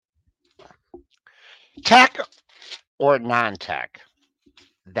Tech or non-tech?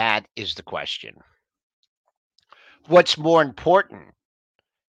 That is the question. What's more important,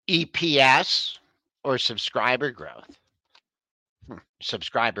 EPS or subscriber growth?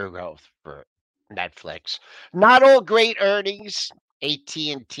 Subscriber growth for Netflix. Not all great earnings.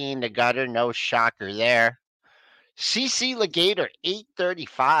 AT&T in the gutter, no shocker there. CC Legator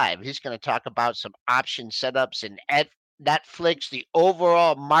 835. He's going to talk about some option setups in Netflix, the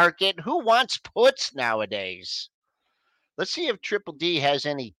overall market. Who wants puts nowadays? Let's see if Triple D has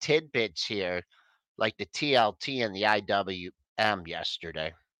any tidbits here, like the TLT and the IWM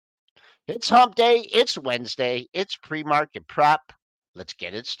yesterday. It's hump day. It's Wednesday. It's pre-market prep. Let's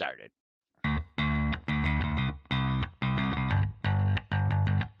get it started.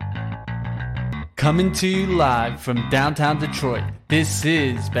 Coming to you live from downtown Detroit, this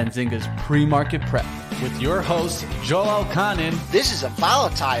is Benzinga's Pre-Market Prep with your hosts, Joel Elconin. This is a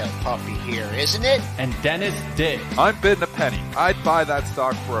volatile puppy here, isn't it? And Dennis Dick. I'm bidding a penny. I'd buy that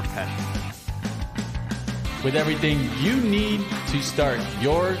stock for a penny. With everything you need to start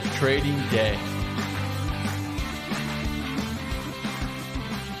your trading day.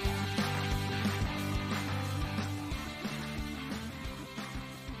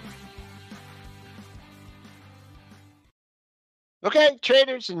 Okay,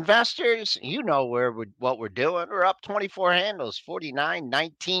 traders, investors, you know what we're doing. We're up 24 handles,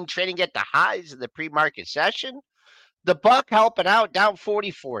 49.19, trading at the highs of the pre-market session. The buck helping out, down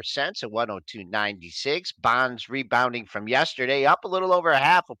 44 cents at 102.96. Bonds rebounding from yesterday, up a little over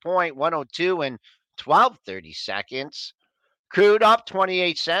half a point, 102 and 12/30 seconds. Crude up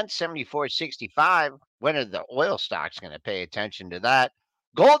 28 cents, 74.65. When are the oil stocks going to pay attention to that?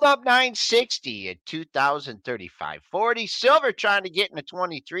 Gold up 960 at 2,035.40. Silver trying to get in the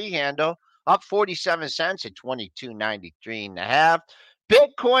 23 handle, up 47 cents at 22.93 and a half.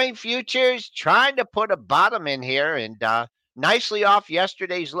 Bitcoin futures trying to put a bottom in here and nicely off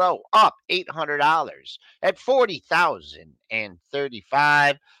yesterday's low, up $800 at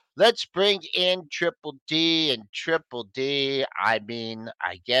 40,035. Let's bring in Triple D. And Triple D, I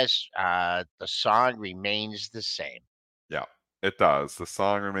guess the song remains the same. Yeah, it does. The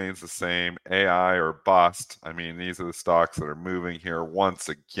song remains the same. AI or bust. I mean, these are the stocks that are moving here once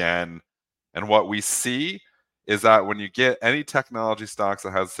again. And what we see is that when you get any technology stocks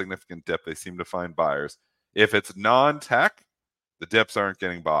that has a significant dip, they seem to find buyers. If it's non-tech, the dips aren't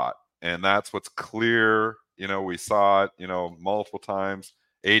getting bought. And that's what's clear. You know, we saw it, multiple times.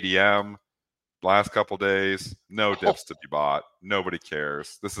 ADM, last couple days, no dips to be bought. Nobody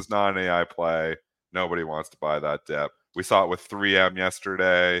cares. This is not an AI play. Nobody wants to buy that dip. We saw it with 3M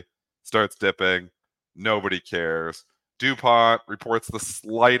yesterday. Starts dipping. Nobody cares. DuPont reports the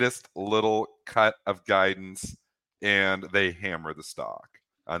slightest little cut of guidance, and they hammer the stock.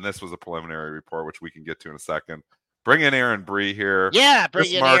 And this was a preliminary report, which we can get to in a second. Bring in Aaron Bree here. Yeah, bring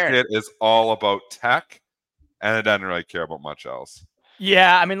this in market Aaron. is all about tech, and it doesn't really care about much else.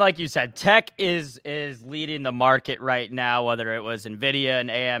 Yeah, I mean, like you said, tech is leading the market right now, whether it was NVIDIA and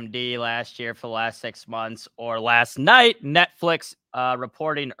AMD last year for the last 6 months or last night, Netflix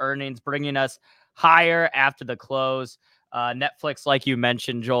reporting earnings, bringing us higher after the close. Netflix, like you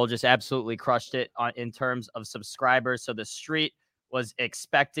mentioned, Joel, just absolutely crushed it in terms of subscribers. So the street was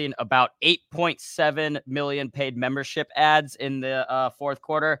expecting about 8.7 million paid membership ads in the fourth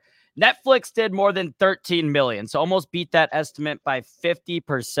quarter. Netflix did more than 13 million, so almost beat that estimate by 50%.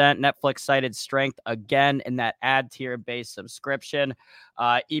 Netflix cited strength again in that ad tier based subscription.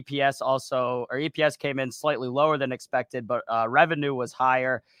 EPS came in slightly lower than expected, but revenue was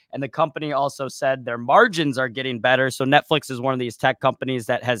higher. And the company also said their margins are getting better. So Netflix is one of these tech companies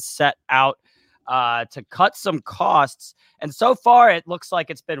that has set out to cut some costs. And so far, it looks like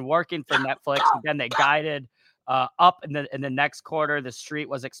it's been working for Netflix. Again, they guided up in the next quarter. The street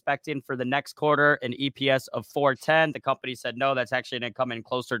was expecting for the next quarter an EPS of 410. The company said no, that's actually going to come in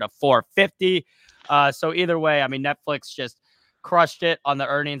closer to 450. So either way, I mean, Netflix just crushed it on the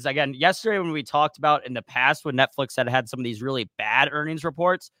earnings. Again, yesterday when we talked about in the past when Netflix had some of these really bad earnings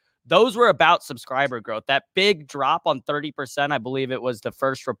reports, those were about subscriber growth. That big drop on 30%, I believe it was the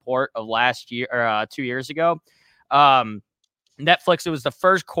first report of last year or 2 years ago. Netflix, it was the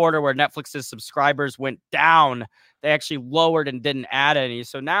first quarter where Netflix's subscribers went down. They actually lowered and didn't add any.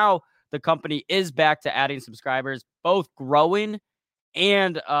 So now the company is back to adding subscribers, both growing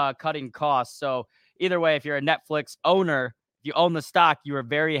and cutting costs. So either way, if you're a Netflix owner, if you own the stock, you were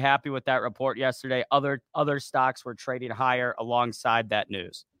very happy with that report yesterday. Other stocks were trading higher alongside that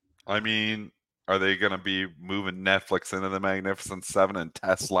news. I mean, are they going to be moving Netflix into the Magnificent Seven and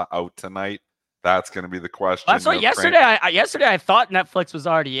Tesla out tonight? That's going to be the question. Well, that's what yesterday I thought Netflix was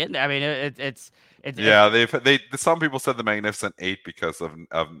already in there. I mean, it's Some people said the Magnificent Eight because of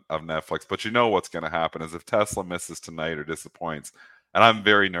Netflix, but you know what's going to happen is if Tesla misses tonight or disappoints, and I'm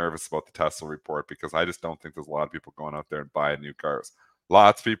very nervous about the Tesla report because I just don't think there's a lot of people going out there and buying new cars.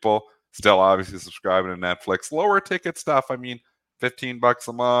 Lots of people still obviously subscribing to Netflix, lower ticket stuff. I mean, $15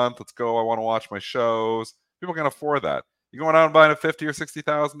 a month. Let's go. I want to watch my shows. People can afford that. You going out and buying a $50,000 or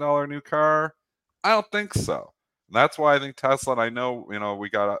 $60,000 new car? I don't think so. And that's why I think Tesla, and I know, we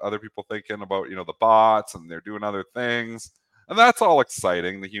got other people thinking about, the bots and they're doing other things. And that's all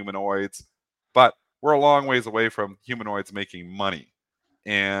exciting, the humanoids. But we're a long ways away from humanoids making money.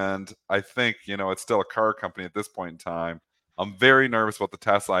 And I think, it's still a car company at this point in time. I'm very nervous about the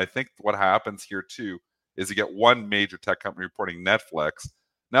Tesla. I think what happens here, too, is you get one major tech company reporting Netflix.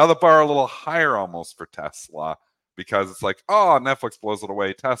 Now the bar a little higher almost for Tesla because it's like, oh, Netflix blows it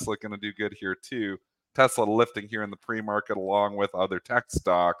away. Tesla going to do good here, too. Tesla lifting here in the pre-market along with other tech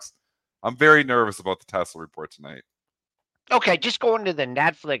stocks. I'm very nervous about the Tesla report tonight. Okay, just going to the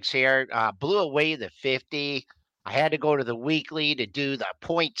Netflix here, blew away the 50. I had to go to the weekly to do the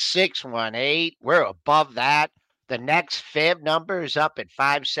 0.618. We're above that. The next fib number is up at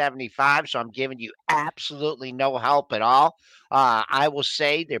 575, so I'm giving you absolutely no help at all. I will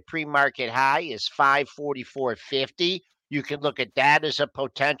say their pre-market high is 544.50. You can look at that as a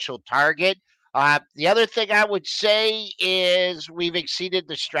potential target. The other thing I would say is we've exceeded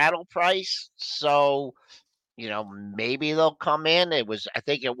the straddle price, so maybe they'll come in. I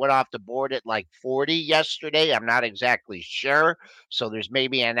think it went off the board at like 40 yesterday. I'm not exactly sure. So there's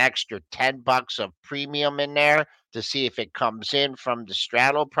maybe an extra $10 of premium in there to see if it comes in from the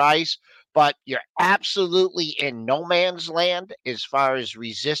straddle price. But you're absolutely in no man's land as far as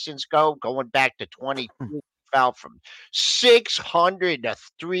resistance go. Going back to 22, fell from 600 to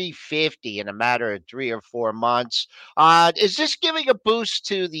 350 in a matter of 3 or 4 months. Is this giving a boost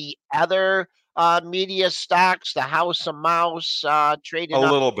to the other media stocks, the House of Mouse trading a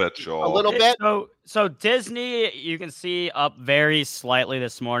little bit, Joel. A little bit. So Disney, you can see up very slightly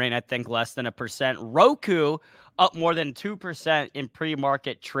this morning. I think less than 1%. Roku up more than 2% in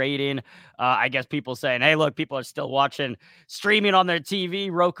pre-market trading. I guess people saying, hey, look, people are still watching streaming on their TV.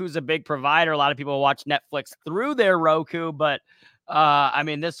 Roku's a big provider. A lot of people watch Netflix through their Roku, but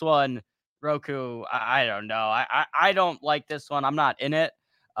this one, Roku, I don't know. I don't like this one. I'm not in it.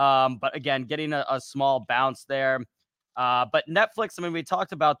 But again, getting a small bounce there. But Netflix, we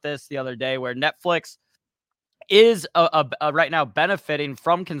talked about this the other day where Netflix is right now benefiting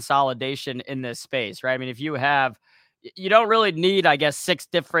from consolidation in this space, right? If you don't really need, I guess, 6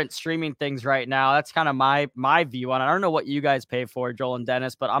 different streaming things right now. That's kind of my view on it. I don't know what you guys pay for, Joel and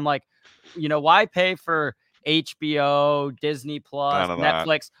Dennis, but I'm like, why pay for HBO, Disney Plus,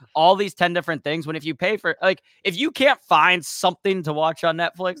 Netflix, all these 10 different things when if you pay for, if you can't find something to watch on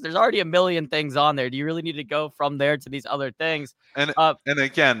Netflix, there's already a million things on there. Do you really need to go from there to these other things? And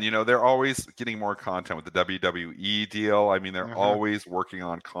again, they're always getting more content with the WWE deal. They're always working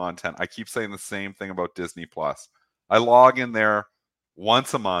on content. I keep saying the same thing about Disney Plus. I log in there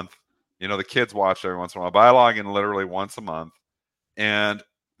once a month. The kids watch every once in a while, but I log in literally once a month, and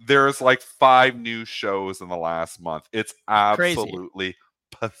there's like 5 new shows in the last month. It's absolutely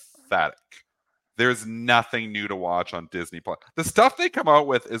pathetic. There's nothing new to watch on Disney Plus. The stuff they come out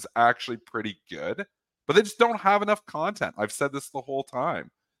with is actually pretty good, but they just don't have enough content. I've said this the whole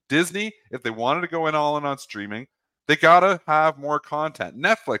time. Disney, if they wanted to go all in on streaming, they got to have more content.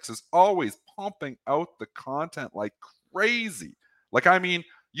 Netflix is always pumping out the content like crazy.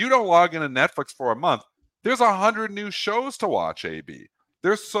 You don't log into Netflix for a month. There's 100 new shows to watch, AB.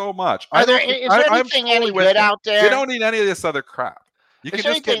 There's so much. Is there anything any good out there? They don't need any of this other crap. You can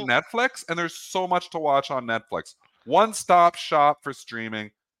just get Netflix, and there's so much to watch on Netflix. One-stop shop for streaming.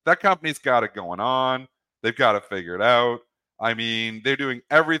 That company's got it going on. They've got it figured out. They're doing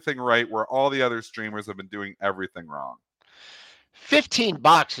everything right where all the other streamers have been doing everything wrong.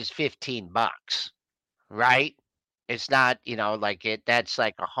 $15 is $15, right? It's not, that's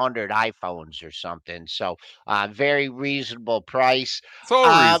like 100 iPhones or something. So very reasonable price. So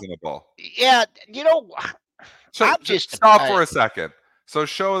reasonable. Yeah. So just stop for a second. So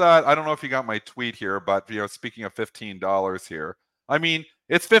show that. I don't know if you got my tweet here, but speaking of $15 here,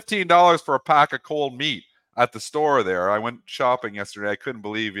 it's $15 for a pack of cold meat at the store there. I went shopping yesterday. I couldn't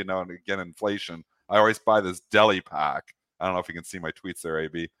believe, and again, inflation. I always buy this deli pack. I don't know if you can see my tweets there,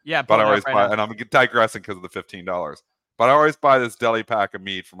 AB. Yeah, but I always buy, and I'm digressing because of the $15. But I always buy this deli pack of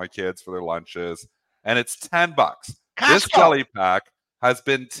meat for my kids for their lunches, and it's $10. Costco. This deli pack has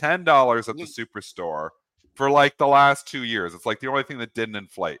been $10 at the superstore for like the last 2 years. It's like the only thing that didn't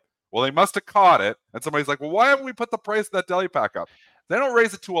inflate. Well, they must have caught it, and somebody's like, "Well, why haven't we put the price of that deli pack up?" They don't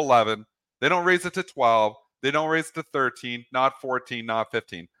raise it to 11. They don't raise it to 12. They don't raise it to 13, not 14, not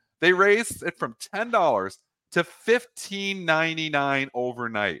 15. They raised it from $10 to $15.99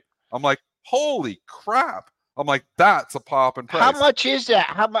 overnight. I'm like, holy crap. I'm like, that's a pop in price. How much is that?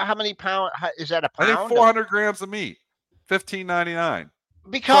 How many pounds? Is that a I pound? think 400 grams of meat, $15.99.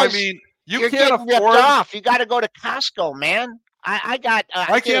 Because so, I mean, you're can't getting ripped off. You got to go to Costco, man. I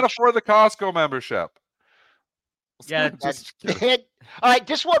can't afford the Costco membership. Yeah, just all right.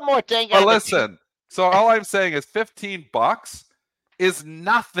 Just one more thing. But listen, so all I'm saying is $15 is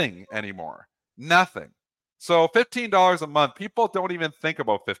nothing anymore. Nothing. So $15 a month, people don't even think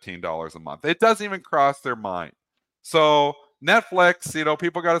about $15 a month. It doesn't even cross their mind. So Netflix,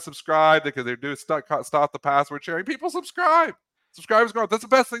 people got to subscribe because they do stop the password sharing. People subscribe. Subscribers go. That's the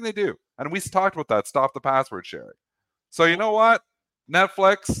best thing they do. And we talked about that. Stop the password sharing. So you know what?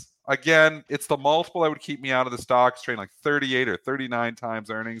 Netflix, again, it's the multiple that would keep me out of the stocks, trading like 38 or 39 times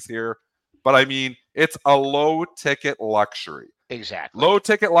earnings here. But I mean, it's a low ticket luxury. Exactly. Low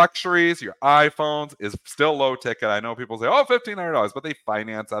ticket luxuries, your iPhones is still low ticket. I know people say, oh, $1,500, but they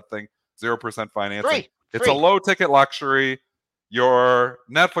finance that thing, 0% financing. Free. It's a low ticket luxury. Your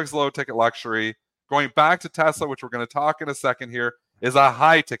Netflix low ticket luxury, going back to Tesla, which we're going to talk in a second here, is a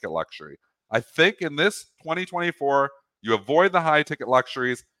high ticket luxury. I think in this 2024, you avoid the high ticket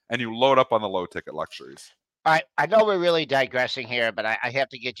luxuries and you load up on the low ticket luxuries. I know we're really digressing here, but I have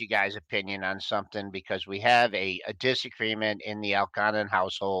to get you guys' opinion on something because we have a disagreement in the Elkanan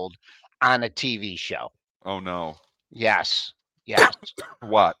household on a TV show. Oh, no. Yes.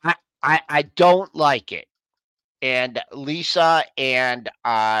 What? I don't like it. And Lisa and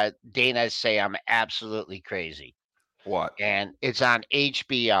Dana say I'm absolutely crazy. What? And it's on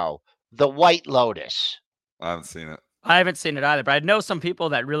HBO, The White Lotus. I haven't seen it. I haven't seen it either, but I know some people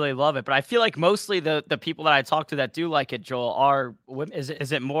that really love it. But I feel like mostly the people that I talk to that do like it, Joel, are women.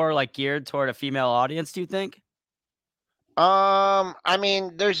 Is it more like geared toward a female audience, do you think? I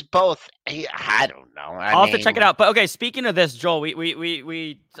mean, there's both. I don't know. I'll have to check it out. But okay, speaking of this, Joel,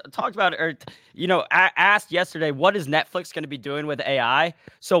 we talked about, or asked yesterday, what is Netflix going to be doing with AI?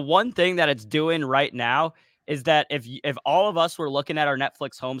 So one thing that it's doing right now is that if all of us were looking at our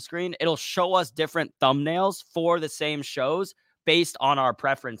Netflix home screen, it'll show us different thumbnails for the same shows based on our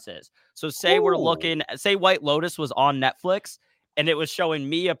preferences. So say we're looking, say White Lotus was on Netflix, and it was showing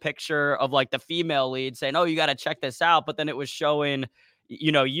me a picture of like the female lead saying, oh, you got to check this out. But then it was showing,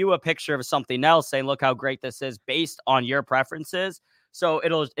 you a picture of something else saying, look how great this is based on your preferences. So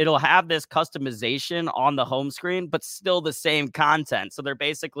it'll have this customization on the home screen, but still the same content. So they're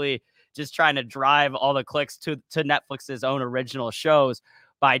basically just trying to drive all the clicks to Netflix's own original shows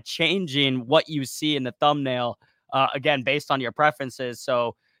by changing what you see in the thumbnail, again, based on your preferences.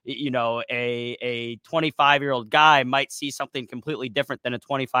 So a 25-year-old guy might see something completely different than a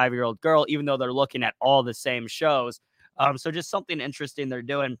 25-year-old girl, even though they're looking at all the same shows. So just something interesting they're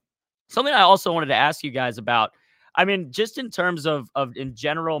doing. Something I also wanted to ask you guys about, I mean, just in terms of in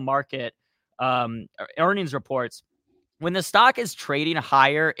general market earnings reports, when the stock is trading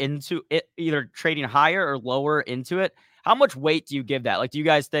higher into it, either trading higher or lower into it, how much weight do you give that? Like, do you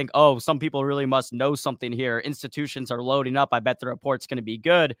guys think, oh, some people really must know something here? Institutions are loading up. I bet the report's going to be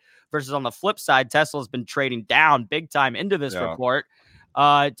good. Versus on the flip side, Tesla's been trading down big time into this report.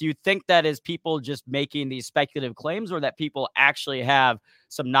 Do you think that is people just making these speculative claims, or that people actually have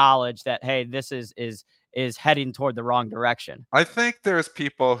some knowledge that, hey, this is heading toward the wrong direction? I think there's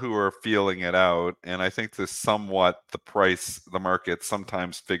people who are feeling it out, and I think there's somewhat the market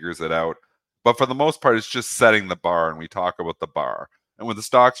sometimes figures it out. But for the most part, it's just setting the bar, and we talk about the bar. And when the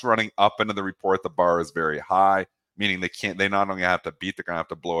stock's running up into the report, the bar is very high, meaning they not only have to beat, they're going to have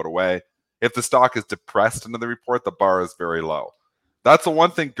to blow it away. If the stock is depressed into the report, the bar is very low. That's the one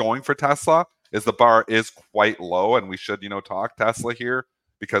thing going for Tesla, is the bar is quite low, and we should, talk Tesla here,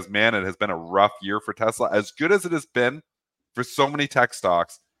 because, man, it has been a rough year for Tesla. As good as it has been for so many tech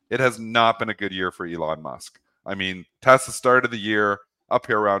stocks, it has not been a good year for Elon Musk. I mean, Tesla started the year up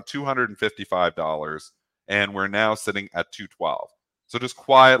here around $255, and we're now sitting at $212. So just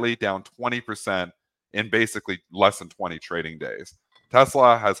quietly down 20% in basically less than 20 trading days.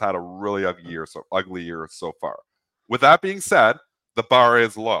 Tesla has had a really ugly year so far. With that being said, the bar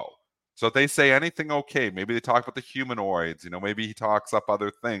is low. So if they say anything okay, maybe they talk about the humanoids, maybe he talks up other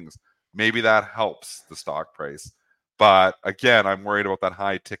things. Maybe that helps the stock price. But again, I'm worried about that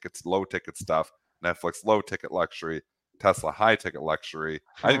high tickets, low ticket stuff. Netflix, low ticket luxury. Tesla, high ticket luxury.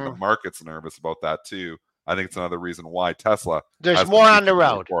 I think the market's nervous about that too. I think it's another reason why Tesla. There's more on the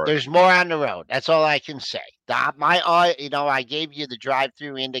road. There's more on the road. That's all I can say. I gave you the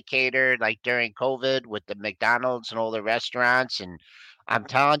drive-through indicator like during COVID with the McDonald's and all the restaurants, and I'm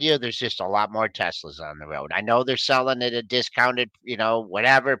telling you, there's just a lot more Teslas on the road. I know they're selling at a discounted,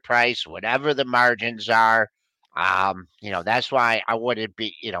 whatever price, whatever the margins are. That's why I wouldn't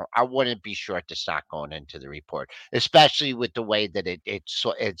be short the stock going into the report, especially with the way that it's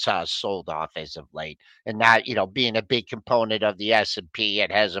sold off as of late, and not being a big component of the S&P. It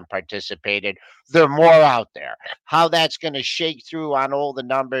hasn't participated. There are more out there. How that's going to shake through on all the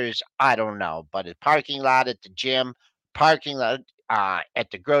numbers, I don't know. But a parking lot at the gym, parking lot at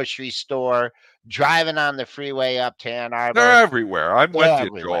the grocery store, driving on the freeway up to Ann Arbor. They're everywhere. I'm with you,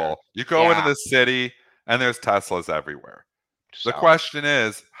 Everywhere. Joel. You go into the city and there's Teslas everywhere. The question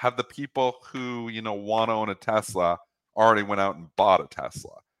is, have the people who, want to own a Tesla already went out and bought a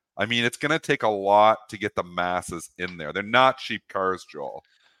Tesla? I mean, it's going to take a lot to get the masses in there. They're not cheap cars, Joel.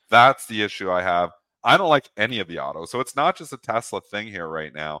 That's the issue I have. I don't like any of the autos. So it's not just a Tesla thing here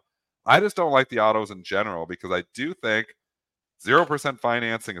right now. I just don't like the autos in general because I do think 0%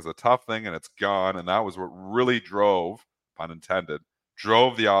 financing is a tough thing and it's gone. And that was what really drove, pun intended,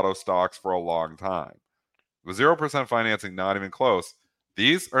 drove the auto stocks for a long time. With 0% financing, not even close.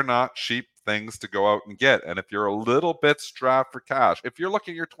 These are not cheap things to go out and get. And if you're a little bit strapped for cash, if you're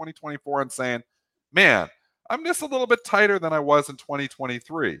looking at your 2024 and saying, man, I'm just a little bit tighter than I was in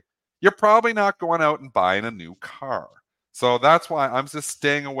 2023, you're probably not going out and buying a new car. So that's why I'm just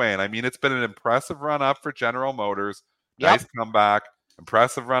staying away. And I mean, it's been an impressive run up for General Motors. Nice comeback.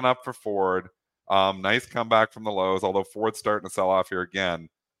 Impressive run up for Ford. Nice comeback from the lows, although Ford's starting to sell off here again.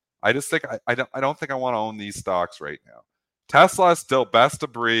 I just think I don't think I want to own these stocks right now. Tesla is still best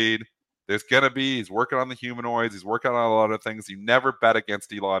of breed. He's working on the humanoids. He's working on a lot of things. You never bet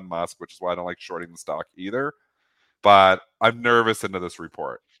against Elon Musk, which is why I don't like shorting the stock either. But I'm nervous into this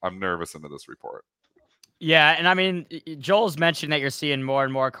report. Yeah, and I mean, Joel's mentioned that you're seeing more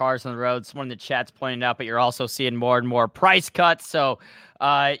and more cars on the road. Someone in the chat's pointing out, but you're also seeing more and more price cuts. So,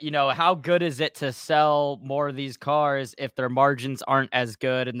 how good is it to sell more of these cars if their margins aren't as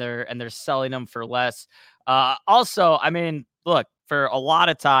good and they're selling them for less? Also, I mean, look, for a lot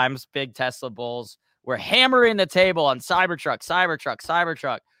of times, big Tesla bulls were hammering the table on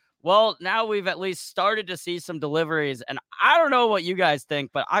Cybertruck. Well, now we've at least started to see some deliveries, and I don't know what you guys think,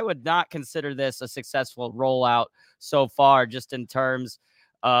 but I would not consider this a successful rollout so far, just in terms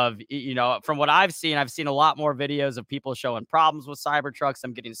of, from what I've seen a lot more videos of people showing problems with Cybertrucks,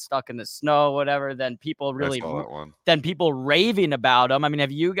 them getting stuck in the snow, whatever, than people raving about them. I mean,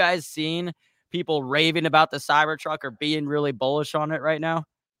 have you guys seen people raving about the Cybertruck or being really bullish on it right now?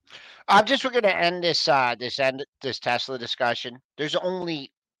 We're going to end this Tesla discussion. There's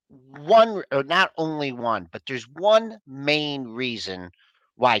only one, or not only one, but there's one main reason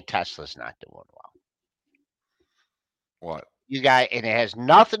why Tesla's not doing well. What? And it has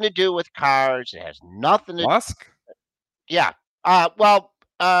nothing to do with cars. It has nothing to Musk? Yeah. What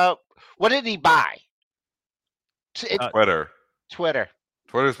did he buy? Twitter.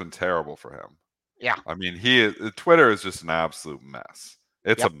 Twitter's been terrible for him. Yeah. I mean, Twitter is just an absolute mess.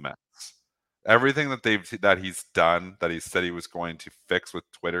 It's a mess. Everything that he's done, that he said he was going to fix with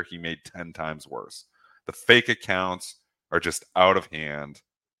Twitter, he made 10 times worse. The fake accounts are just out of hand.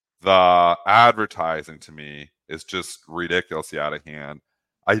 The advertising to me is just ridiculously out of hand.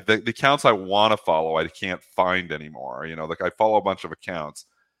 The accounts I want to follow, I can't find anymore. I follow a bunch of accounts.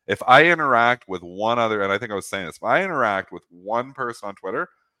 If I interact with one other, and I think I was saying this, if I interact with one person on Twitter,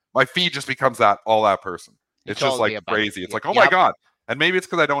 my feed just becomes all that person. It's just like crazy. It's like, oh my God. And maybe it's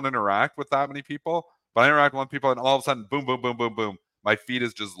because I don't interact with that many people, but I interact with one people and all of a sudden, boom, boom, boom, boom, boom. My feed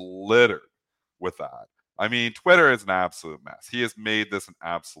is just littered with that. I mean, Twitter is an absolute mess. He has made this an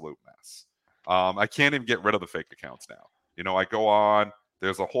absolute mess. I can't even get rid of the fake accounts now. I go on,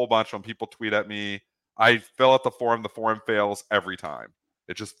 there's a whole bunch when people tweet at me. I fill out the form fails every time.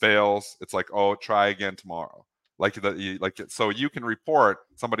 It just fails. It's like, oh, try again tomorrow. So you can report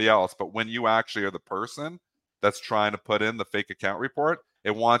somebody else, but when you actually are the person that's trying to put in the fake account report,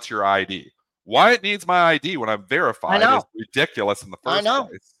 it wants your ID. Why it needs my ID when I'm verified is ridiculous in the first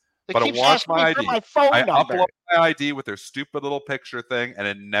place. But it wants my ID. I upload my ID with their stupid little picture thing, and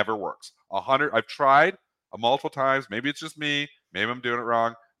it never works. I've tried multiple times. Maybe it's just me. Maybe I'm doing it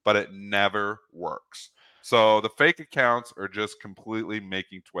wrong, but it never works. So the fake accounts are just completely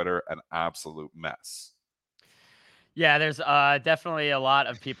making Twitter an absolute mess. Yeah, there's definitely a lot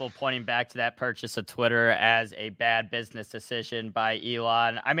of people pointing back to that purchase of Twitter as a bad business decision by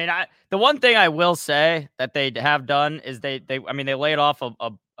Elon. I mean, the one thing I will say that they have done is they laid off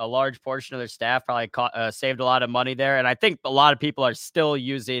a large portion of their staff, probably saved a lot of money there. And I think a lot of people are still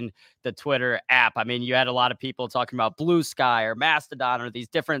using the Twitter app. I mean, you had a lot of people talking about Blue Sky or Mastodon or these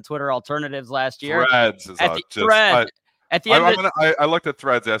different Twitter alternatives last year. Threads is At the end, I looked at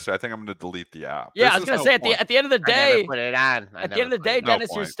Threads yesterday. I think I'm going to delete the app. Yeah, I was going to say at the end of the day, put it on. At the end of the day, Dennis,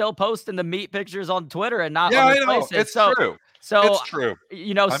 you're still posting the meat pictures on Twitter and not yeah, other I know. places. It's true. So it's true.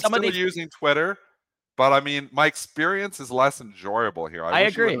 You know, I'm some of still these using Twitter, but I mean, my experience is less enjoyable here. I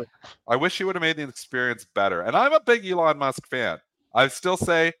agree. I wish he would have made the experience better. And I'm a big Elon Musk fan. I still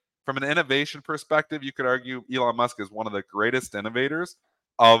say, from an innovation perspective, you could argue Elon Musk is one of the greatest innovators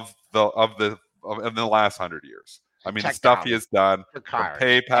of the last 100 years. I mean, the stuff he has done from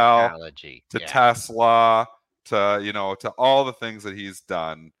PayPal to Tesla to all the things that he's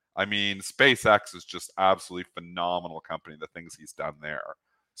done. I mean, SpaceX is just absolutely phenomenal company, the things he's done there.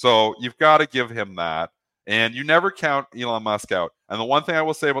 So you've got to give him that. And you never count Elon Musk out. And the one thing I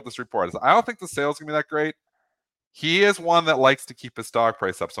will say about this report is I don't think the sales are going to be that great. He is one that likes to keep his stock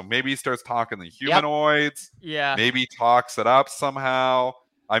price up. So maybe he starts talking the humanoids. Yeah. Maybe talks it up somehow.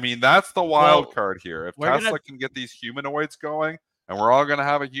 I mean, that's the wild card here. If Tesla can get these humanoids going and we're all going to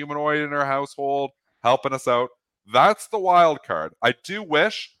have a humanoid in our household helping us out, that's the wild card. I do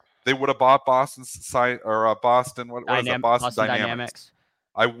wish they would have bought Boston Dynamics.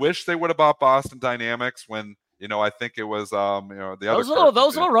 I wish they would have bought Boston Dynamics when, I think it was, the other those little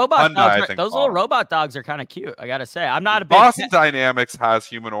robot dogs. Those little robot dogs are kind of cute. I gotta say, I'm not a big Boston Dynamics has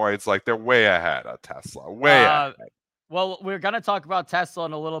humanoids like they're way ahead of Tesla. Way ahead. Well, we're going to talk about Tesla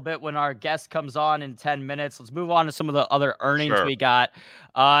in a little bit when our guest comes on in 10 minutes. Let's move on to some of the other earnings we got.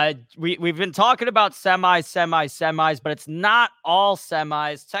 We've been talking about semis, but it's not all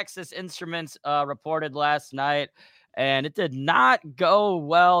semis. Texas Instruments reported last night, and it did not go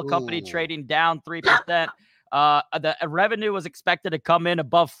well. Company trading down 3%. The revenue was expected to come in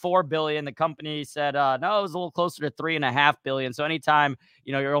above $4 billion. The company said, no, it was a little closer to $3.5 billion. So anytime,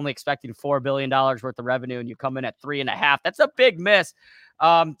 you're only expecting $4 billion worth of revenue and you come in at 3.5, that's a big miss.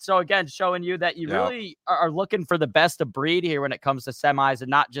 So again, showing you that you really are looking for the best of breed here when it comes to semis and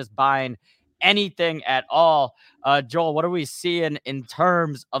not just buying anything at all. Joel, what are we seeing in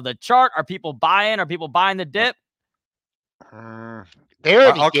terms of the chart? Are people buying? Are people buying the dip? I'll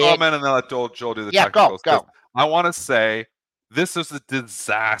comment and then let Joel do the technicals. Go. I want to say this is a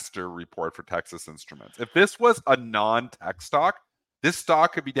disaster report for Texas Instruments. If this was a non-tech stock, this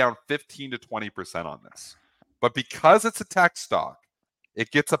stock could be down 15 to 20% on this. But because it's a tech stock,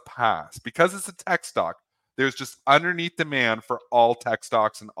 it gets a pass. Because it's a tech stock, there's just underneath demand for all tech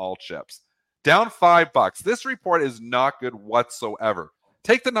stocks and all chips. Down $5. This report is not good whatsoever.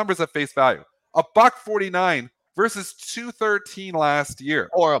 Take the numbers at face value. $1.49 versus $2.13 last year.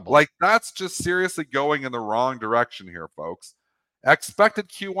 Horrible. Like, that's just seriously going in the wrong direction here, folks. Expected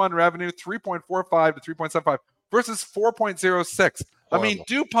Q1 revenue, 3.45 to 3.75 versus 4.06. I mean,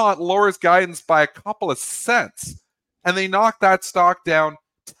 DuPont lowers guidance by a couple of cents, and they knock that stock down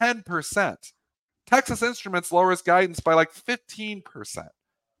 10%. Texas Instruments lowers guidance by like 15%,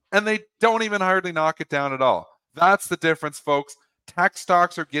 and they don't even hardly knock it down at all. That's the difference, folks. Tech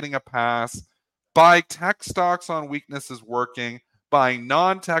stocks are getting a pass. Buying tech stocks on weakness is working. Buying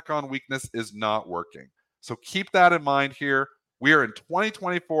non-tech on weakness is not working. So keep that in mind here. We are in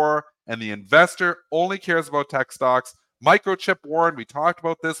 2024, and the investor only cares about tech stocks. Microchip warned. We talked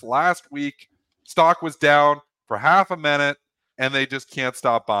about this last week. Stock was down for half a minute, and they just can't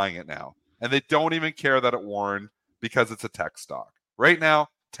stop buying it now. And they don't even care that it warned because it's a tech stock. Right now,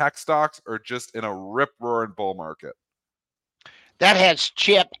 tech stocks are just in a rip-roaring bull market. That has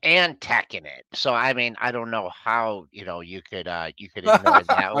chip and tech in it. So, I mean, I don't know how, you could ignore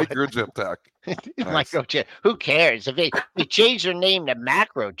that. Microchip tech. Microchip. Who cares? If they change their name to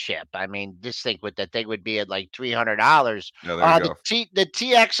Macrochip, I mean, this thing would be at like $300. Yeah, there you go. The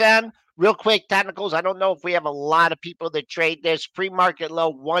TXN, real quick, technicals. I don't know if we have a lot of people that trade this. Pre-market low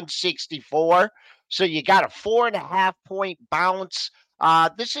 164. So you got a 4.5 point bounce.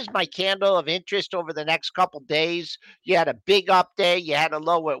 This is my candle of interest over the next couple days. You had a big up day. You had a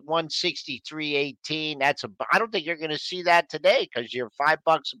low at 163.18. I don't think you're going to see that today because you're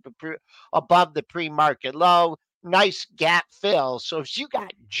 $5 above the pre-market low. Nice gap fill. So if you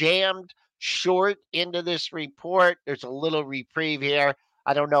got jammed short into this report, there's a little reprieve here.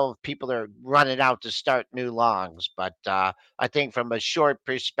 I don't know if people are running out to start new longs, but I think from a short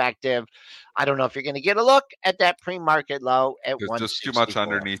perspective, I don't know if you're going to get a look at that pre-market low at 164. There's just too much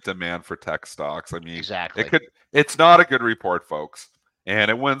underneath demand for tech stocks. I mean, exactly. It's not a good report, folks.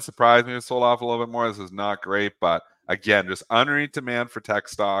 And it wouldn't surprise me if it sold off a little bit more. This is not great. But again, just underneath demand for tech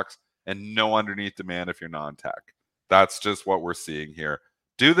stocks and no underneath demand if you're non-tech. That's just what we're seeing here.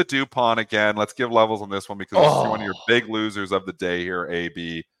 Do the DuPont again. Let's give levels on this one because this is one of your big losers of the day here,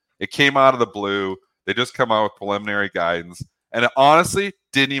 AB. It came out of the blue. They just come out with preliminary guidance. And it honestly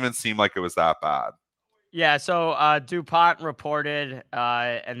didn't even seem like it was that bad. Yeah, so DuPont reported,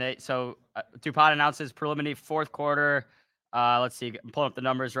 DuPont announces preliminary fourth quarter. Let's see, I'm pulling up the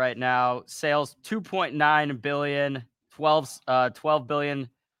numbers right now. Sales 2.9 billion, 12 billion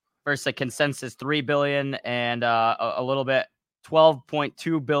versus a consensus 3 billion, and a little bit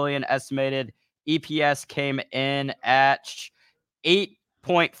 12.2 billion estimated. EPS came in at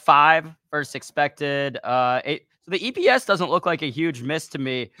 8.5 versus expected 8. So the EPS doesn't look like a huge miss to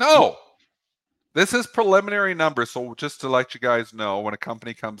me. No. This is preliminary numbers, so just to let you guys know, when a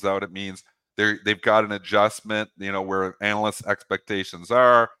company comes out, it means they've got an adjustment, where analysts' expectations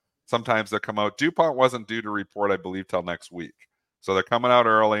are. Sometimes they'll come out. DuPont wasn't due to report, I believe, till next week. So they're coming out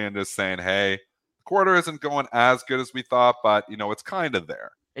early and just saying, hey, the quarter isn't going as good as we thought, but, it's kind of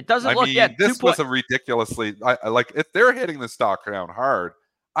there. It doesn't look yet. This was a ridiculously, if they're hitting the stock down hard,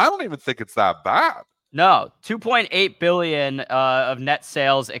 I don't even think it's that bad. No, 2.8 billion of net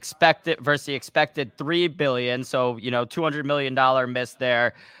sales expected versus the expected 3 billion. So, $200 million miss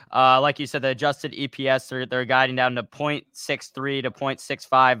there. Like you said, the adjusted EPS, they're guiding down to 0.63 to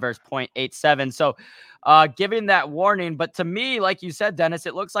 0.65 versus 0.87. So, giving that warning. But to me, like you said, Dennis,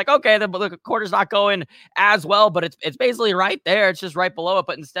 it looks like, okay, the quarter's not going as well, but it's basically right there. It's just right below it.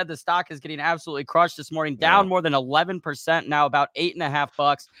 But instead, the stock is getting absolutely crushed this morning, down more than 11%, now about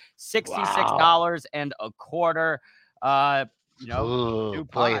 $8.50, $66 and a quarter. Ooh,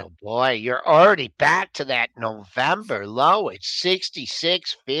 boy, you're already back to that November low. It's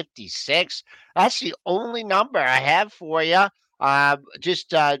 66.56. That's the only number I have for you.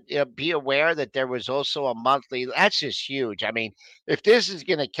 Just be aware that there was also a monthly. That's just huge. I mean, if this is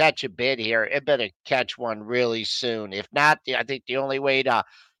going to catch a bid here, it better catch one really soon. If not, I think the only way to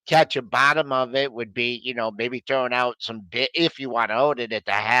catch a bottom of it would be, maybe throwing out some bit if you want to own it at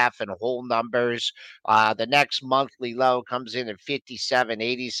the half and whole numbers. The next monthly low comes in at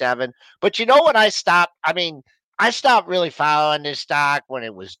 57.87. But you know what I stopped? I mean, I stopped really following this stock when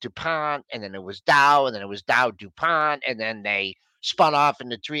it was DuPont, and then it was Dow, and then it was Dow DuPont, and then they spun off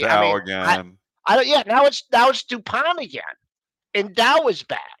into three. Dow again. Now it's DuPont again, and Dow is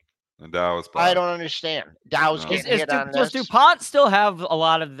back. And Dow is back. I don't understand. Dow's getting hit on this. Does DuPont still have a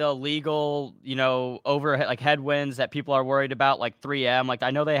lot of the legal, overhead, like headwinds that people are worried about, like 3M? Like, I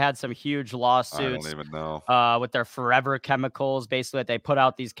know they had some huge lawsuits. I don't even know. With their forever chemicals, basically, that they put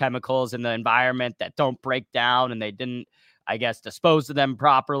out these chemicals in the environment that don't break down, and they didn't, I guess, dispose of them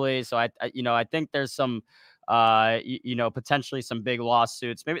properly. So I think there's some, potentially some big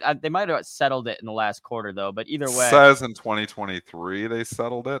lawsuits. Maybe they might have settled it in the last quarter, though. But either way, it says in 2023 they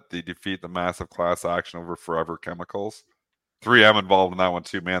settled it. They defeat the massive class action over forever chemicals. 3M involved in that one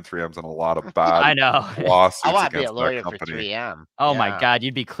too, man. 3M's in a lot of bad I know lawsuits. I want to be a against lawyer that for company. 3M. Oh my God,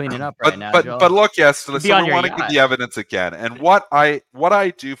 you'd be cleaning up right now. But look, yes, so You'd we be on your want to yacht. give the evidence again. And what I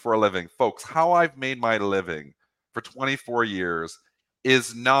do for a living, folks, how I've made my living for 24 years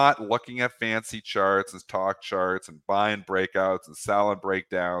is not looking at fancy charts and talk charts and buying breakouts and selling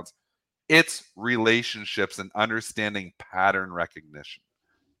breakdowns. It's relationships and understanding pattern recognition.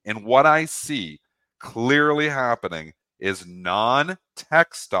 And what I see clearly happening is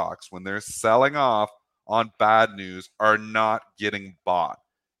non-tech stocks, when they're selling off on bad news, are not getting bought.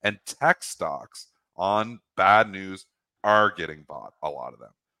 And tech stocks on bad news are getting bought, a lot of them.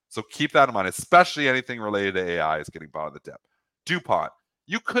 So keep that in mind, especially anything related to AI is getting bought at the dip. DuPont.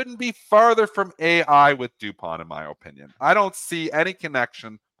 You couldn't be farther from AI with DuPont, in my opinion. I don't see any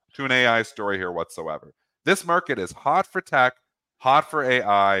connection to an AI story here whatsoever. This market is hot for tech, hot for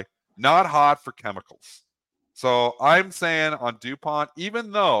AI, not hot for chemicals. So I'm saying on DuPont,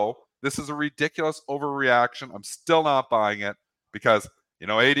 even though this is a ridiculous overreaction, I'm still not buying it because,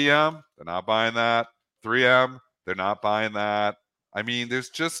 ADM, they're not buying that. 3M, they're not buying that. I mean,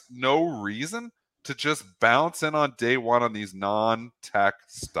 there's just no reason to just bounce in on day one on these non-tech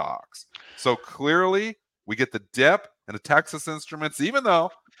stocks. So clearly, we get the dip and the Texas Instruments, even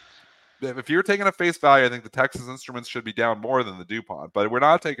though if you're taking a face value, I think the Texas Instruments should be down more than the DuPont, but we're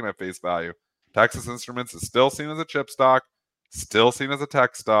not taking a face value. Texas Instruments is still seen as a chip stock, still seen as a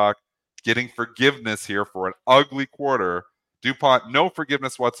tech stock, getting forgiveness here for an ugly quarter. DuPont, no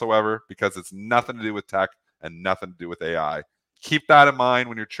forgiveness whatsoever because it's nothing to do with tech and nothing to do with AI. Keep that in mind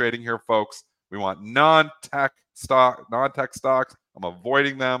when you're trading here, folks. We want non-tech stocks. I'm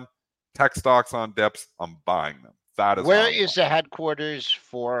avoiding them. Tech stocks on dips, I'm buying them. That is where is the headquarters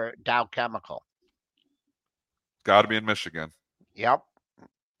for Dow Chemical? Got to be in Michigan. Yep.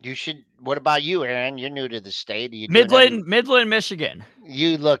 You should. What about you, Aaron? You're new to the state. Midland, Michigan.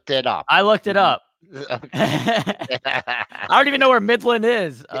 You looked it up. I looked it up. Okay. I don't even know where Midland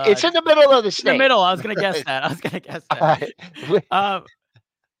is. It's in the middle of the state. In the middle. I was gonna guess that.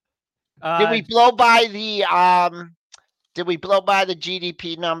 Did we blow by the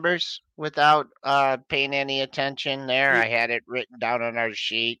GDP numbers without paying any attention there? I had it written down on our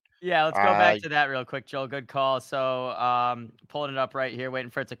sheet. Yeah, let's go back to that real quick, Joel. Good call. So pulling it up right here, waiting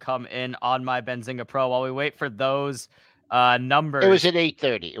for it to come in on my Benzinga Pro. While we wait for those numbers. It was at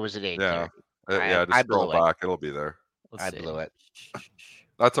 8:30. It was at 8:30. Yeah, just scroll back. It'll be there. I blew it.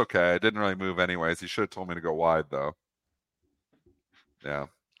 That's okay. It didn't really move anyways. You should have told me to go wide, though. Yeah.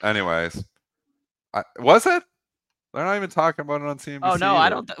 Anyways. Was it? They're not even talking about it on CNBC. Oh, no, I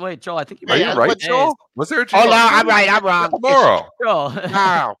don't. Wait, Joel, I think Are you right, Joel? Was there a Oh, no, I'm right. I'm wrong. Tomorrow. Joel.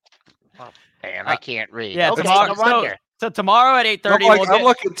 Tomorrow. Oh, man, I can't read. Yeah, okay, tomorrow. So tomorrow at 8:30. I'm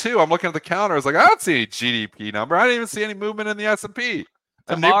looking, too. I'm looking at the counter. I was like, I don't see any GDP number. I didn't even see any movement in the S&P.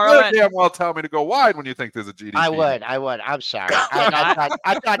 Tomorrow, and you damn well tell me to go wide when you think there's a GDP. I would. I'm sorry.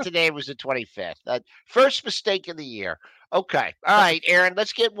 I thought today was the 25th. First mistake of the year. Okay. All right, Aaron,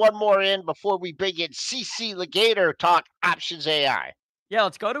 let's get one more in before we bring in CC Legator talk options AI. Yeah,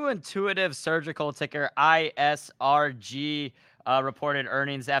 let's go to Intuitive Surgical, ticker ISRG, reported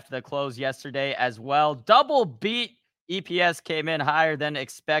earnings after the close yesterday as well. Double beat. EPS came in higher than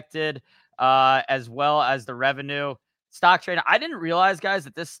expected, as well as the revenue. Stock trading. I didn't realize, guys,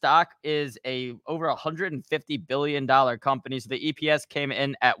 that this stock is a over $150 billion company. So the EPS came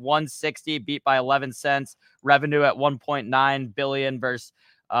in at 160, beat by 11 cents. Revenue at 1.9 billion versus,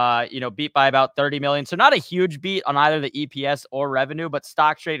 beat by about 30 million. So not a huge beat on either the EPS or revenue, but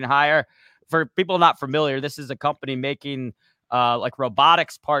stock trading higher. For people not familiar, this is a company making like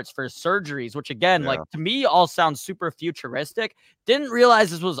robotics parts for surgeries, which again, like to me, all sounds super futuristic. Didn't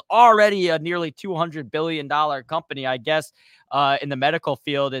realize this was already a nearly $200 billion company. I guess in the medical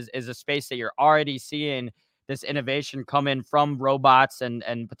field is a space that you're already seeing this innovation come in from robots and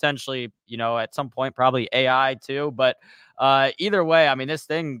potentially, at some point, probably AI too. But either way, I mean, this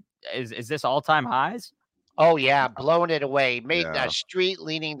thing is this all-time highs? Oh, yeah, blowing it away. Made the street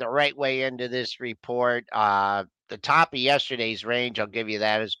leaning the right way into this report. The top of yesterday's range, I'll give you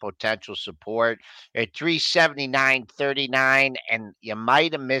that as potential support at 379.39, and you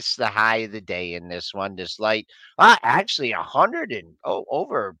might have missed the high of the day in this one. This light, actually,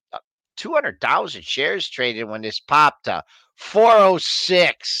 over 200,000 shares traded when this popped to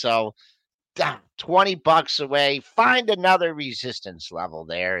 406. So $20 away. Find another resistance level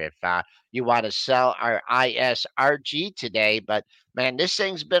there if you want to sell our ISRG today. But man, this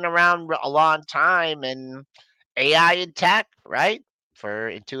thing's been around a long time, and AI and tech, right? For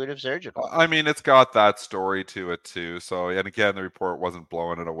Intuitive Surgical. I mean, it's got that story to it too. So, and again, the report wasn't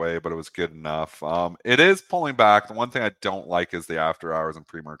blowing it away, but it was good enough. It is pulling back. The one thing I don't like is the after hours and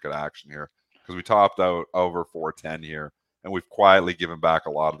pre-market action here, because we topped out over 410 here, and we've quietly given back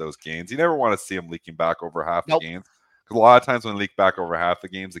a lot of those gains. You never want to see them leaking back over half the gains, because a lot of times when they leak back over half the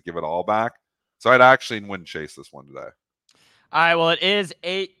gains, they give it all back. So I'd actually wouldn't chase this one today. All right, well, it is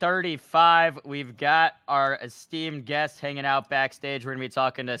 8:35. We've got our esteemed guest hanging out backstage. We're going to be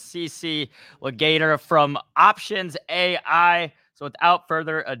talking to CC Legator from Options AI. So without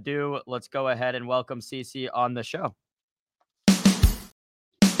further ado, let's go ahead and welcome CC on the show.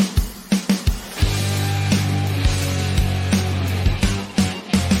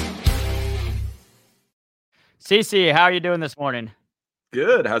 CC, how are you doing this morning?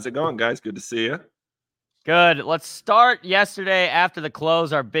 Good. How's it going, guys? Good to see you. Good. Let's start yesterday after the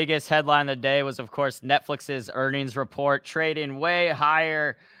close. Our biggest headline of the day was, of course, Netflix's earnings report, trading way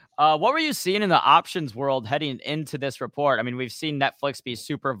higher. What were you seeing in the options world heading into this report? I mean, we've seen Netflix be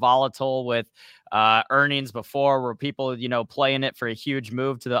super volatile with earnings before. Were people, playing it for a huge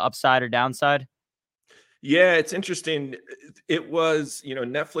move to the upside or downside? Yeah, it's interesting. It was,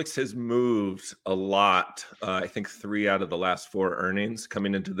 Netflix has moved a lot. I think 3 out of the last 4 earnings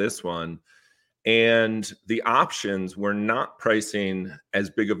coming into this one. And the options were not pricing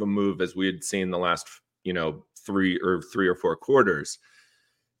as big of a move as we had seen the last, 3 or 4 quarters.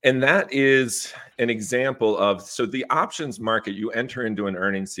 And that is an example of, so the options market, you enter into an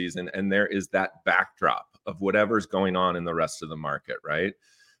earnings season and there is that backdrop of whatever's going on in the rest of the market, right?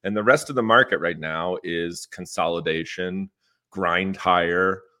 And the rest of the market right now is consolidation, grind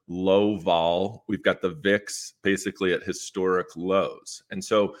higher, low vol. We've got the VIX basically at historic lows. And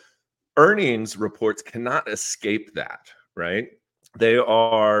so earnings reports cannot escape that, right? They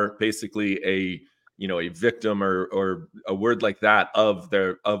are basically a victim or a word like that of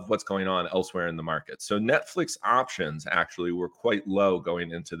what's going on elsewhere in the market. So Netflix options actually were quite low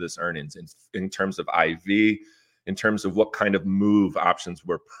going into this earnings in terms of IV, in terms of what kind of move options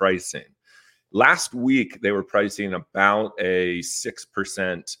were pricing. Last week, they were pricing about a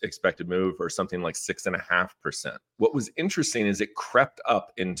 6% expected move, or something like 6.5%. What was interesting is it crept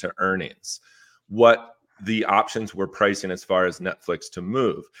up into earnings, what the options were pricing as far as Netflix to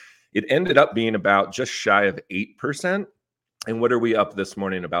move. It ended up being about just shy of 8%. And what are we up this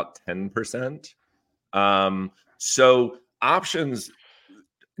morning? About 10%. So options,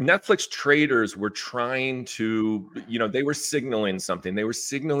 Netflix traders were trying to, they were signaling something. They were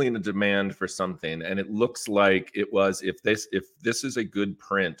signaling a demand for something. And it looks like it was, if this is a good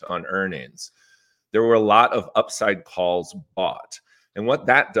print on earnings, there were a lot of upside calls bought. And what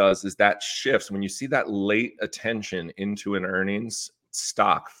that does is that shifts when you see that late attention into an earnings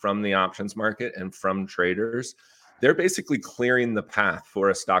stock from the options market and from traders, they're basically clearing the path for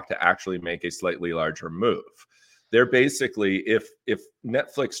a stock to actually make a slightly larger move. They're basically, if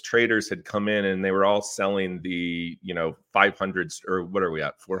Netflix traders had come in and they were all selling the 500s, or what are we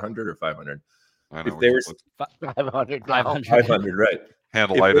at, 400 or 500? If they were 500, 500, right?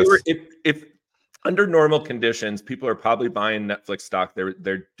 Handleitis. If under normal conditions, people are probably buying Netflix stock.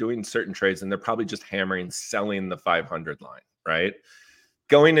 They're doing certain trades, and they're probably just selling the 500 line, right?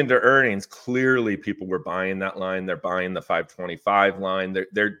 Going into earnings, clearly people were buying that line. They're buying the 525 line.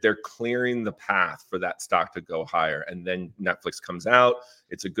 They're clearing the path for that stock to go higher. And then Netflix comes out.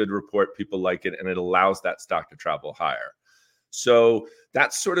 It's a good report. People like it, and it allows that stock to travel higher. So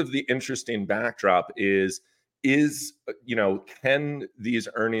that's sort of the interesting backdrop is can these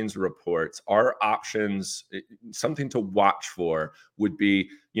earnings reports, our options, something to watch for would be,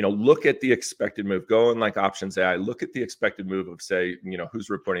 look at the expected move, go in like Options AI, look at the expected move of, say,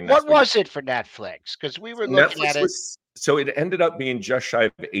 who's reporting next What week. was it for Netflix? Because we were looking at it. So it ended up being just shy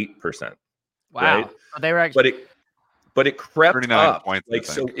of 8%. Wow. Right? So they were actually, but it crept up.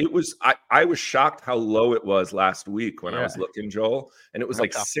 Points, so it was, I was shocked how low it was last week when I was looking, Joel, and it was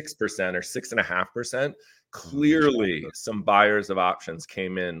like 6% or 6.5%. Clearly, some buyers of options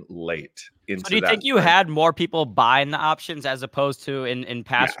came in late into that. So do you think you had more people buying the options as opposed to in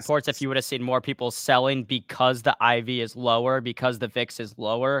past reports, if you would have seen more people selling because the IV is lower, because the VIX is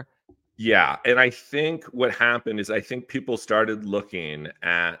lower? Yeah. And I think what happened is I think people started looking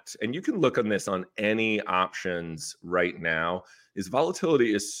at, and you can look on this on any options right now, is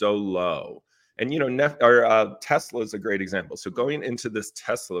volatility is so low. And, Tesla is a great example. So going into this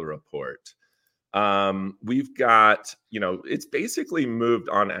Tesla report, we've got, it's basically moved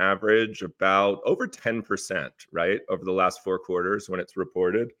on average about over 10%, right? Over the last 4 quarters when it's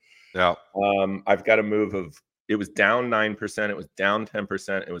reported. Yeah. I've got a move of, it was down 9%, it was down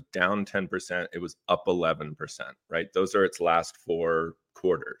 10%, it was down 10%, it was up 11%, right? Those are its last 4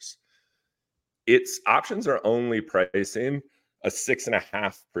 quarters. Its options are only pricing a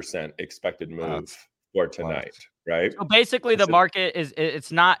 6.5% expected move for tonight. Right. So basically the market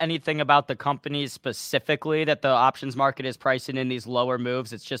it's not anything about the companies specifically that the options market is pricing in these lower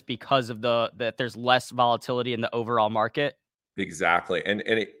moves. It's just because of that there's less volatility in the overall market. Exactly. And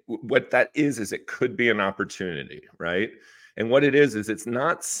what that is it could be an opportunity, right? And what it is it's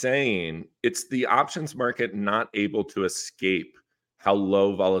not saying, it's the options market not able to escape how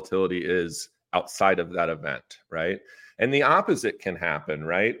low volatility is outside of that event, right? And the opposite can happen,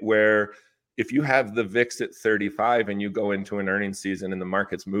 right? Where if you have the VIX at 35 and you go into an earnings season and the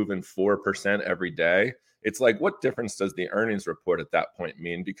market's moving 4% every day, it's like, what difference does the earnings report at that point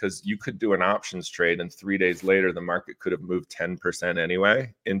mean? Because you could do an options trade and 3 days later, the market could have moved 10%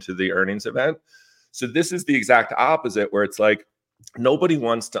 anyway into the earnings event. So this is the exact opposite, where it's like, nobody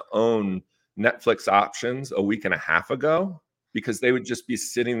wants to own Netflix options a week and a half ago because they would just be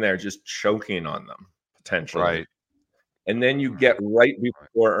sitting there just choking on them potentially. Right. And then you get right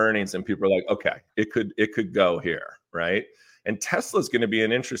before earnings and people are like, okay, it could go here, right? And Tesla is going to be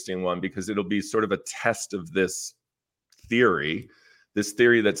an interesting one because it'll be sort of a test of this theory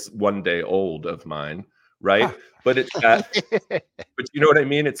that's 1 day old of mine, right? But it's but you know what I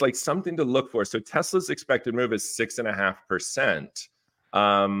mean? It's like something to look for. So Tesla's expected move is 6.5%.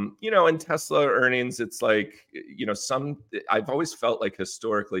 In Tesla earnings, it's like, I've always felt like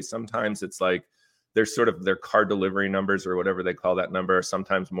historically, sometimes it's like there's sort of their car delivery numbers or whatever they call that number are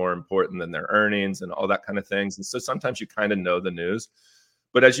sometimes more important than their earnings and all that kind of things. And so sometimes you kind of know the news.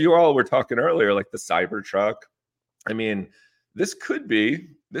 But as you all were talking earlier, like the Cybertruck, I mean, this could be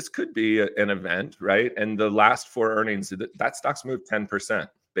an event, right? And the last 4 earnings, that stock's moved 10%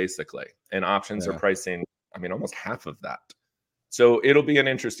 basically, and options are pricing, almost half of that. So it'll be an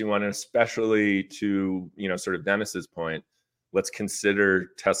interesting one, and especially to sort of Dennis's point. Let's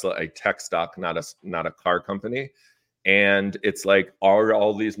consider Tesla a tech stock, not a car company. And it's like, are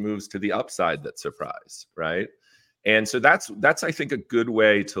all these moves to the upside that surprise, right? And so that's I think a good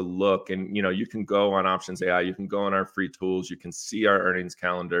way to look. And you can go on Options AI, you can go on our free tools, you can see our earnings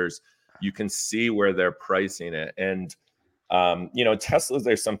calendars, you can see where they're pricing it. And Tesla,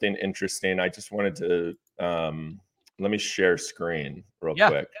 there's something interesting. I just wanted to let me share screen real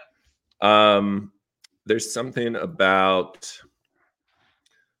quick. There's something about,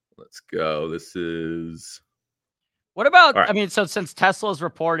 let's go. This is. What about, right. I mean, so since Tesla's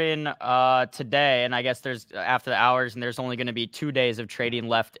reporting today, and I guess there's after the hours, and there's only going to be 2 days of trading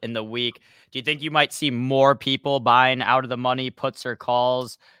left in the week, do you think you might see more people buying out of the money puts or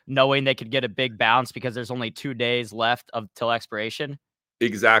calls, knowing they could get a big bounce because there's only 2 days left till expiration?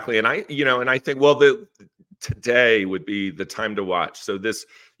 Exactly. And I think, today would be the time to watch. So this,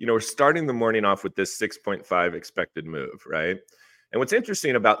 we're starting the morning off with this 6.5 expected move, right? And what's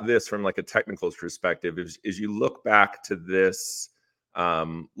interesting about this from like a technical perspective is you look back to this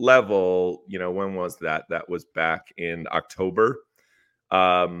level, when was that? That was back in October.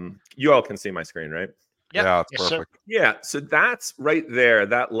 You all can see my screen, right? Yep. Yeah, it's perfect. Yeah, so that's right there,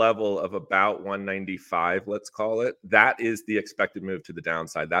 that level of about 195, let's call it. That is the expected move to the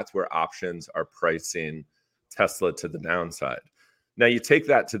downside. That's where options are pricing Tesla to the downside. Now you take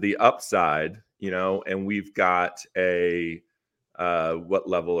that to the upside, and we've got a what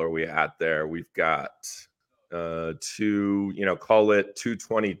level are we at there? We've got call it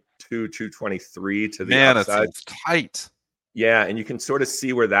 222, 223 to the upside. It's tight. Yeah, and you can sort of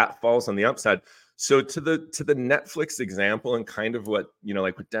see where that falls on the upside. So to the Netflix example, and kind of what,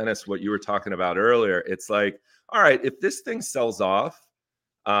 like with Dennis, what you were talking about earlier, it's like, all right, if this thing sells off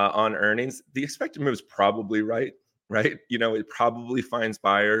on earnings, the expected move is probably right? It probably finds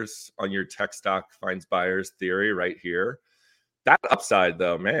buyers on your tech stock, finds buyers theory right here. That upside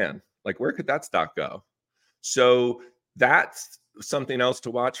though, man, like where could that stock go? So that's something else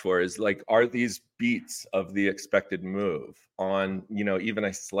to watch for, is like, are these beats of the expected move on, even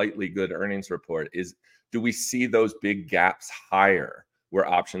a slightly good earnings report? Do we see those big gaps higher where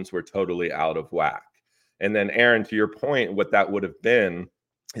options were totally out of whack? And then Aaron, to your point, what that would have been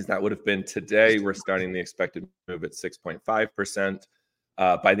is today we're starting the expected move at 6.5%.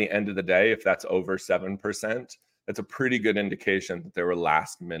 By the end of the day, if that's over 7%, that's a pretty good indication that there were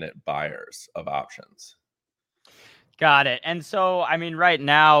last minute buyers of options. Got it. And so, I mean, right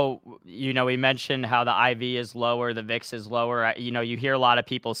now, we mentioned how the IV is lower, the VIX is lower. You hear a lot of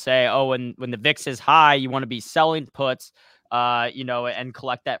people say, oh, when the VIX is high, you want to be selling puts, and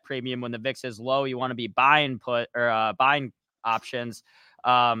collect that premium. When the VIX is low, you want to be buying buying options.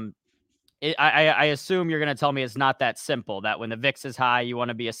 I assume you're going to tell me it's not that simple, that when the VIX is high, you want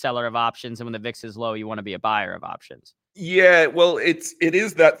to be a seller of options, and when the VIX is low, you want to be a buyer of options. Yeah, well, it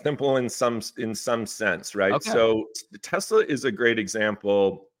is that simple in some sense, right? Okay. So Tesla is a great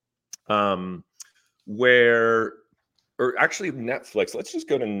example or actually Netflix. Let's just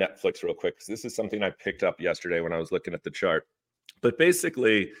go to Netflix real quick, because this is something I picked up yesterday when I was looking at the chart. But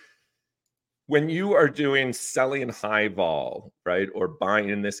basically, when you are doing selling high vol, right, or buying,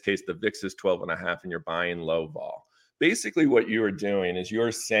 in this case, the VIX is 12.5 and you're buying low vol, basically what you are doing is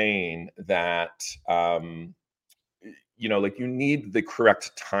you're saying that like you need the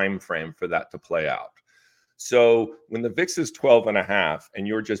correct time frame for that to play out. So when the VIX is 12.5 and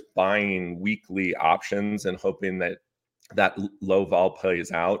you're just buying weekly options and hoping that low vol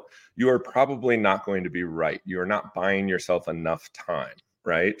plays out, you are probably not going to be right. You are not buying yourself enough time,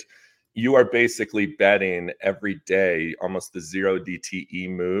 right? You are basically betting every day almost the 0 DTE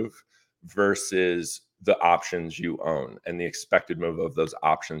move versus the options you own and the expected move of those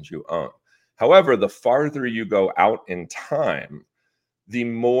options you own. However, the farther you go out in time, the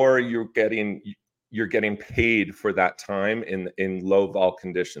more you're getting paid for that time in low vol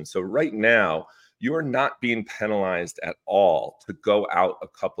conditions. So right now, you are not being penalized at all to go out a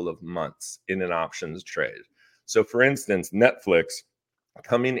couple of months in an options trade. So for instance, Netflix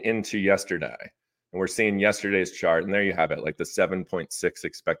coming into yesterday, and we're seeing yesterday's chart, and there you have it, like the 7.6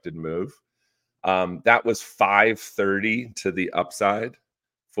 expected move. That was 530 to the upside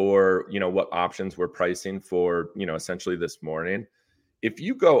for what options we're pricing for essentially this morning. If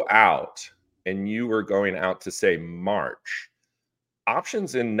you go out and you were going out to say March,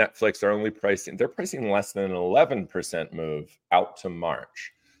 options in Netflix are only pricing less than an 11% move out to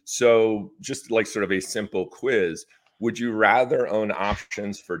March. So just like sort of a simple quiz, would you rather own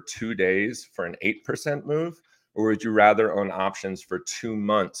options for 2 days for an 8% move, or would you rather own options for 2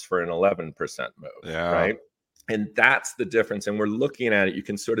 months for an 11% move? Yeah. Right. And that's the difference. And we're looking at it. You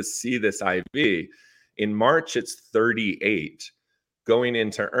can sort of see this IV. In March, it's 38. Going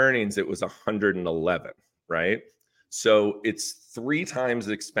into earnings, it was 111. Right. So it's 3 times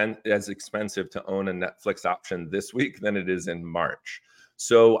as expensive to own a Netflix option this week than it is in March.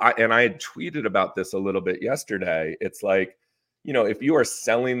 So I had tweeted about this a little bit yesterday. It's like, if you are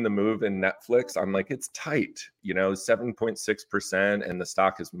selling the move in Netflix, I'm like, it's tight, 7.6%. And the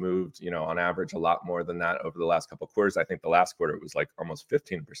stock has moved, on average, a lot more than that over the last couple of quarters. I think the last quarter it was like almost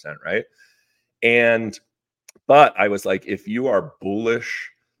 15%, right? But I was like, if you are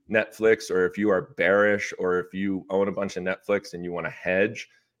bullish Netflix, or if you are bearish, or if you own a bunch of Netflix and you want to hedge,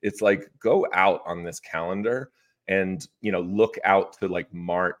 it's like, go out on this calendar and, look out to like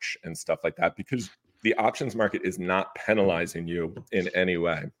March and stuff like that, because the options market is not penalizing you in any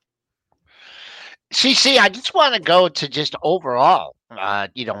way. CC, I just want to go to just overall,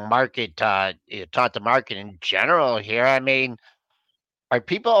 market, talk the market in general here. I mean, are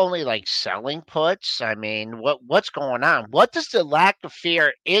people only like selling puts? I mean, what's going on? What does the lack of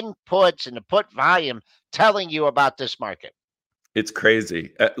fear in puts and the put volume telling you about this market? It's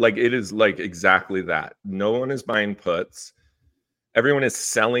crazy. Like, it is like exactly that. No one is buying puts. Everyone is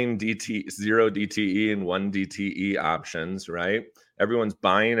selling zero DTE and 1 DTE options, right? Everyone's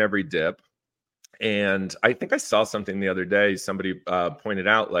buying every dip. And I think I saw something the other day. Somebody pointed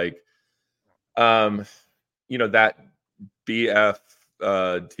out, like, that BF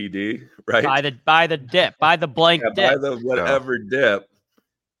TD, right? Buy the dip, buy the blank dip. Buy the whatever dip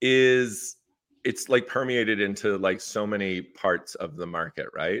it's like permeated into like so many parts of the market,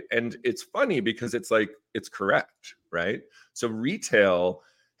 right? And it's funny because it's like, it's correct, right? So retail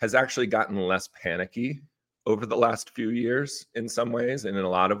has actually gotten less panicky over the last few years in some ways, and in a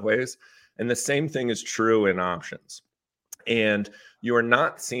lot of ways. And the same thing is true in options. And you are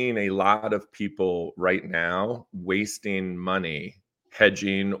not seeing a lot of people right now wasting money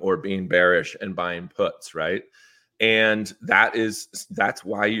hedging or being bearish and buying puts, right? And that's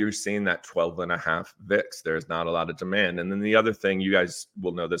why you're seeing that 12.5 VIX. There's not a lot of demand. And then the other thing, you guys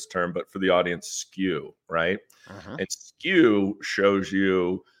will know this term, but for the audience, skew, right? And skew shows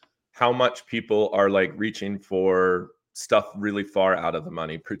you how much people are like reaching for stuff really far out of the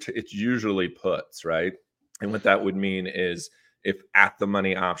money. It's usually puts, right? And what that would mean is, if at the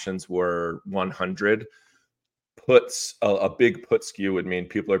money options were 100, puts, a big put skew would mean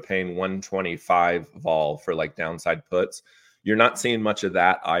people are paying 125 vol for like downside puts. You're not seeing much of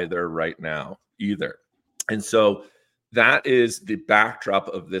that either right now either. And so that is the backdrop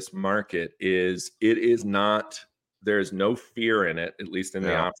of this market. There's no fear in it, at least in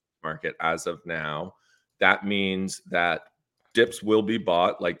the options market as of now. That means that dips will be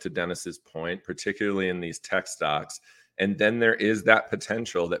bought, like to Dennis's point, particularly in these tech stocks. And then there is that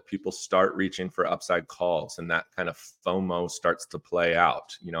potential that people start reaching for upside calls, and that kind of FOMO starts to play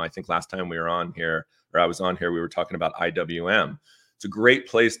out. I think last time we were on here, or I was on here, we were talking about IWM. It's a great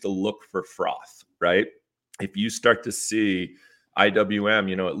place to look for froth, right? If you start to see IWM,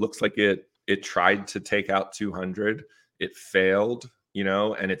 it looks like it tried to take out 200, it failed,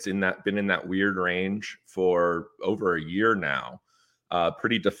 and it's been in that weird range for over a year now.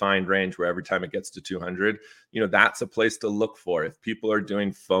 Pretty defined range where every time it gets to 200, that's a place to look for. If people are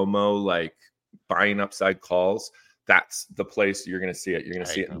doing FOMO, like buying upside calls, that's the place you're going to see it. You're going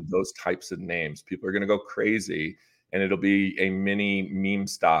to see it in those types of names. People are going to go crazy, and it'll be a mini meme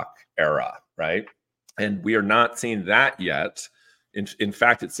stock era, right? And we are not seeing that yet. In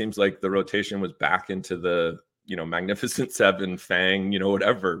fact, it seems like the rotation was back into the, Magnificent Seven, FANG,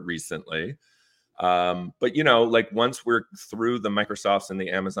 whatever recently. But like once we're through the Microsofts and the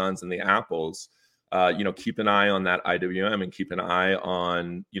Amazons and the Apples, keep an eye on that IWM, and keep an eye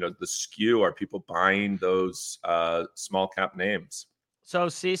on, the skew. Are people buying those small cap names? So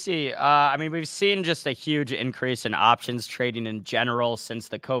CC, I mean, we've seen just a huge increase in options trading in general since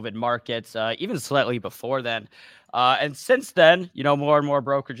the COVID markets, even slightly before then. And since then, more and more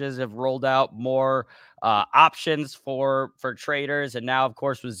brokerages have rolled out more options for traders. And now, of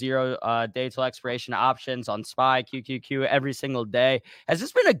course, with 0 day till expiration options on SPY, QQQ every single day. Has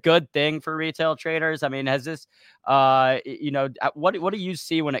this been a good thing for retail traders? I mean, has this, what do you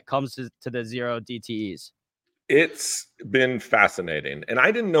see when it comes to the 0 DTEs? It's been fascinating. And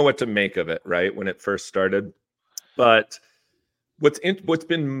I didn't know what to make of it, right, when it first started. But what's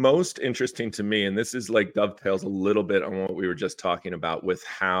been most interesting to me, and this is like dovetails a little bit on what we were just talking about with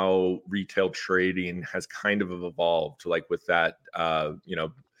how retail trading has kind of evolved, like with that,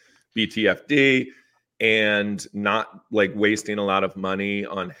 BTFD, and not like wasting a lot of money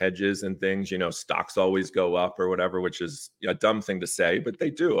on hedges and things. Stocks always go up or whatever, which is a dumb thing to say, but they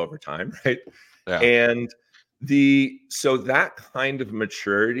do over time, right? Yeah. And so that kind of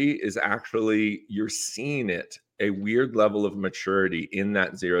maturity is actually, you're seeing it, a weird level of maturity in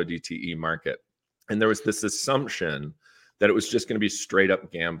that 0 DTE market. And there was this assumption that it was just going to be straight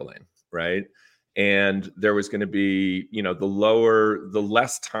up gambling, right? And there was going to be, the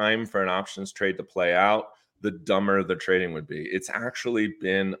less time for an options trade to play out, the dumber the trading would be. It's actually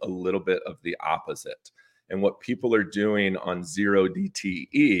been a little bit of the opposite. And what people are doing on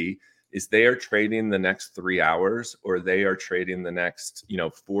 0DTE is they are trading the next 3 hours, or they are trading the next,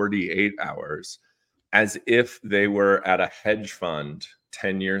 48 hours as if they were at a hedge fund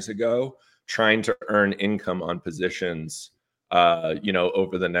 10 years ago, trying to earn income on positions,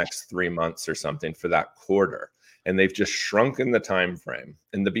 over the next 3 months or something for that quarter. And they've just shrunken the time frame.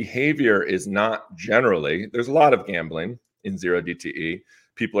 And the behavior is not generally, there's a lot of gambling in 0DTE.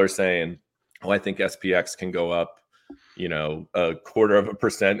 People are saying, oh, I think SPX can go up,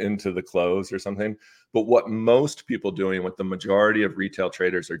 0.25% into the close or something. But what most people doing, what the majority of retail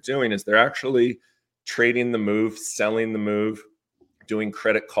traders are doing, is they're actually trading the move, selling the move, doing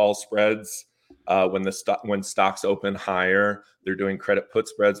credit call spreads when stocks open higher. They're doing credit put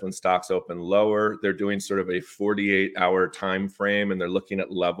spreads when stocks open lower. They're doing sort of a 48-hour time frame, and they're looking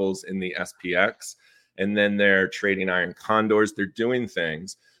at levels in the SPX. And then they're trading iron condors. They're doing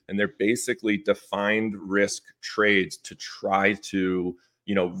things, and they're basically defined risk trades to try to,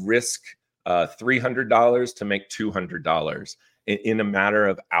 risk $300 to make $200 in a matter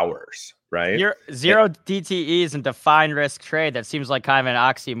of hours, right? Your 0DTE is a defined risk trade. That seems like kind of an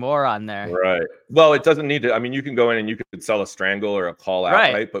oxymoron there. Right. Well, it doesn't need to. I mean, you can go in and you could sell a strangle or a call out,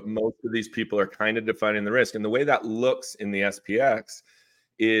 right? But most of these people are kind of defining the risk. And the way that looks in the SPX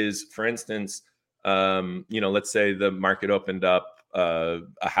is, for instance, let's say the market opened up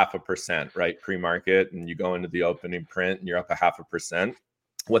 0.5%, right? Pre-market, and you go into the opening print and you're up 0.5%.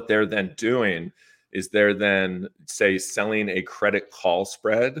 What they're then doing is they're then, say, selling a credit call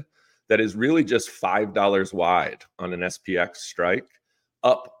spread that is really just $5 wide on an SPX strike,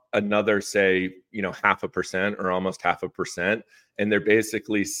 up another, say, 0.5% or almost 0.5%. And they're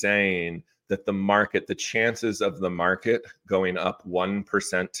basically saying that the chances of the market going up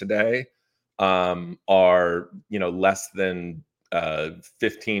 1% today are, less than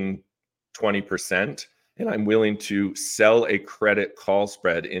 15, 20%. And I'm willing to sell a credit call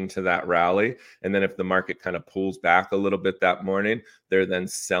spread into that rally. And then if the market kind of pulls back a little bit that morning, they're then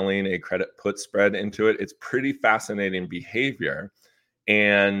selling a credit put spread into it. It's pretty fascinating behavior.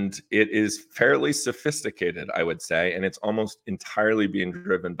 And it is fairly sophisticated, I would say. And it's almost entirely being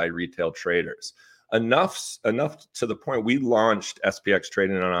driven by retail traders. Enough to the point we launched SPX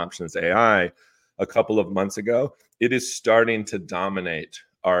Trading on Options AI a couple of months ago. It is starting to dominate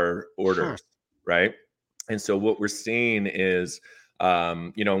our orders, right? And so what we're seeing is,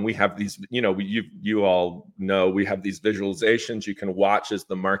 and we have these, you all know, we have these visualizations you can watch as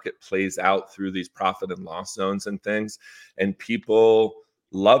the market plays out through these profit and loss zones and things, and people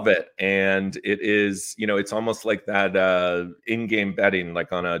love it. And it is, it's almost like that in-game betting,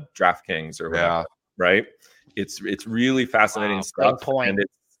 like on a DraftKings or whatever, right? It's really fascinating stuff. Good point.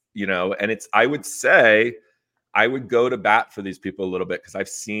 And it's, I would say, I would go to bat for these people a little bit because I've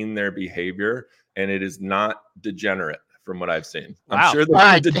seen their behavior, and it is not degenerate from what I've seen. Wow. I'm sure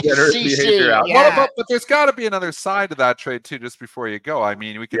there's degenerate behavior out. Yeah. But there's got to be another side to that trade too, just before you go. I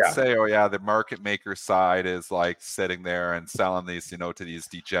mean, we could say, oh yeah, the market maker side is like sitting there and selling these, to these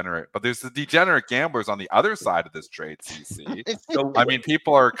degenerate. But there's the degenerate gamblers on the other side of this trade, CC. So I mean,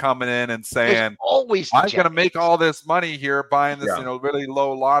 people are coming in and saying, always I'm going to make all this money here buying this, really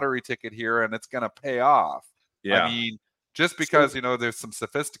low lottery ticket here, and it's going to pay off. Yeah. I mean, just because there's some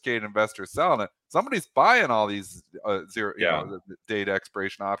sophisticated investors selling it, somebody's buying all these data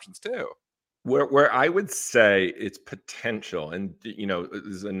expiration options too. Where I would say it's potential, and this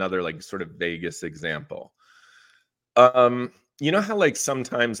is another like sort of Vegas example. You know how like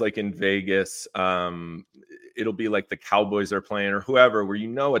sometimes like in Vegas, it'll be like the Cowboys are playing or whoever, where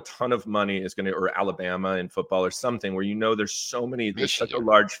a ton of money is going to, or Alabama in football or something, where there's such a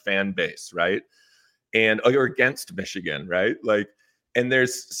large fan base, right? And you're against Michigan, right? Like, and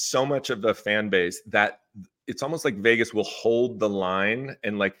there's so much of the fan base that it's almost like Vegas will hold the line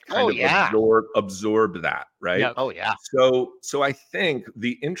and like absorb that, right? Yeah. Oh yeah. So I think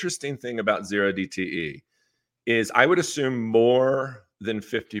the interesting thing about 0DTE is I would assume more than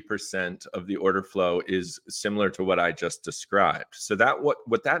 50% of the order flow is similar to what I just described. So that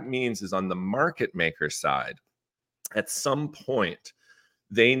what that means is on the market maker side, at some point,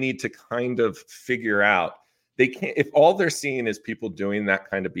 they need to kind of figure out, they can't, if all they're seeing is people doing that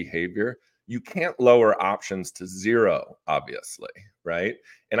kind of behavior, you can't lower options to 0, obviously, right?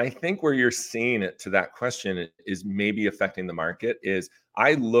 And I think where you're seeing it to that question is maybe affecting the market is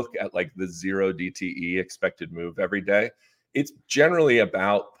I look at like the 0DTE expected move every day, it's generally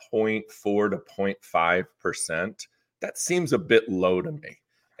about 0.4 to 0.5%. That seems a bit low to me.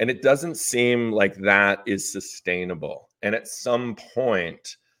 And it doesn't seem like that is sustainable. And at some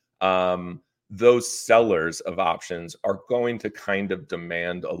point, those sellers of options are going to kind of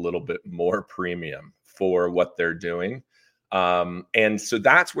demand a little bit more premium for what they're doing. And so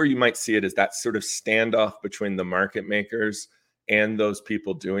that's where you might see it, is that sort of standoff between the market makers and those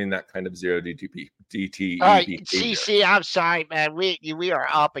people doing that kind of zero DTE All right, behavior. CC, I'm sorry, man. We are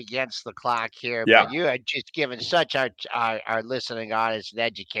up against the clock here, Yeah. but you are just giving such our listening audience an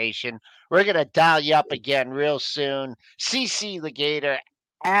education. We're gonna dial you up again real soon. CC Legator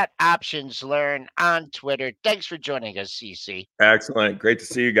at Options Learn on Twitter. Thanks for joining us, CC. Excellent. Great to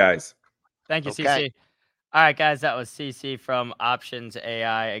see you guys. Thank you, Okay. CC. All right, guys, that was CC from Options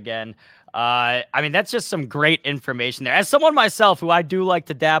AI again. I mean, that's just some great information there. As someone myself who I do like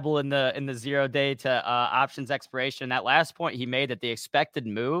to dabble in the 0 day to options expiration, that last point he made that the expected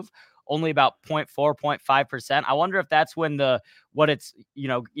move only about 0.4, 0.5%. I wonder if that's when what it's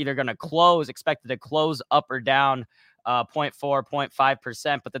either going to close, expected to close up or down 0.4,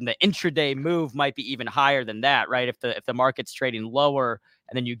 0.5%, but then the intraday move might be even higher than that, right? If the market's trading lower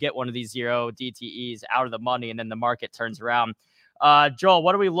and then you get one of these zero DTEs out of the money and then the market turns around. Joel,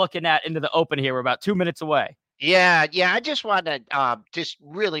 what are we looking at into the open here? We're about 2 minutes away. Yeah. I just want to just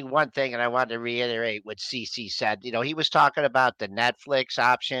really one thing, and I wanted to reiterate what CC said. He was talking about the Netflix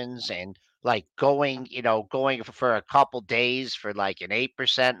options and like going for a couple days for like an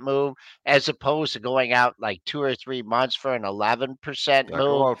 8% move, as opposed to going out like 2 or 3 months for an 11% Yeah, move.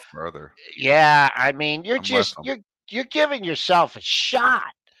 go out further. Yeah, I mean, I'm with them. you're giving yourself a shot.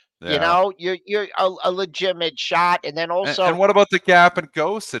 Yeah. You're a legitimate shot, and then also And what about the gap and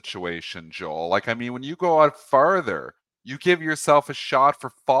go situation, Joel? Like, I mean, when you go out farther, you give yourself a shot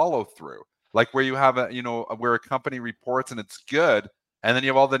for follow through, like where you have where a company reports and it's good, and then you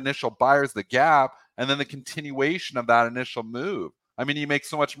have all the initial buyers, the gap, and then the continuation of that initial move. I mean, you make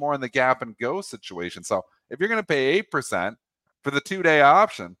so much more in the gap and go situation. So if you're going to pay 8% for the 2-day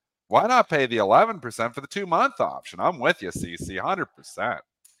option, why not pay the 11% for the 2-month option? I'm with you, CC, 100%.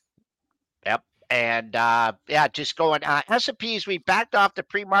 Yep. And just going S&Ps, we backed off the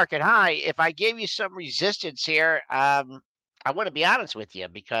pre-market high. If I gave you some resistance here, I want to be honest with you,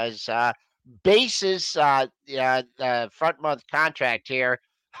 because basis the front month contract here,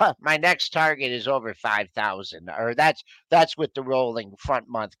 my next target is over 5,000, or that's with the rolling front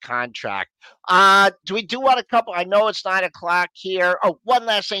month contract. Do we do want a couple? I know it's 9 o'clock here. Oh, one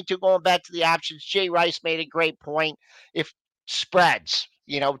last thing too, going back to the options. Jay Rice made a great point. If spreads,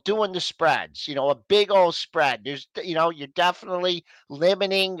 doing the spreads, a big old spread, there's, you're definitely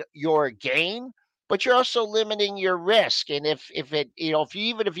limiting your gain, but you're also limiting your risk. And if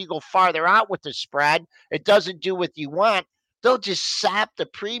you go farther out with the spread, it doesn't do what you want, they'll just sap the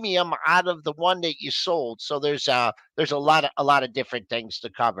premium out of the one that you sold. So there's a lot of different things to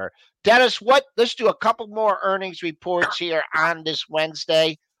cover. Dennis, let's do a couple more earnings reports here on this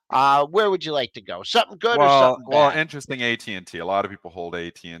Wednesday. Where would you like to go? Something good or something bad? Well, interesting. AT&T. A lot of people hold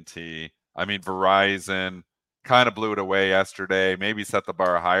AT&T. I mean, Verizon kind of blew it away yesterday. Maybe set the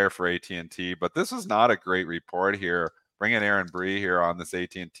bar higher for AT&T, but this is not a great report here. Bringing Aaron Bree here on this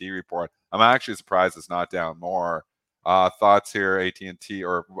AT&T report. I'm actually surprised it's not down more. Thoughts here, AT&T,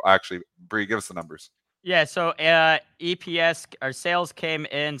 or actually, Bree, give us the numbers. Yeah, so EPS, our sales came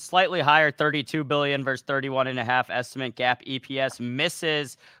in slightly higher, 32 billion versus 31.5 estimate. GAAP EPS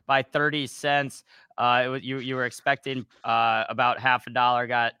misses by 30 cents. You were expecting about half a dollar,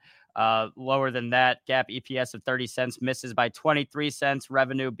 got lower than that. GAAP EPS of 30 cents misses by 23 cents.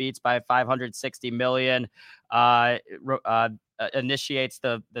 Revenue beats by 560 million. Initiates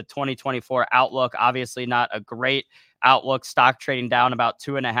the 2024 outlook. Obviously not a great outlook. Stock trading down about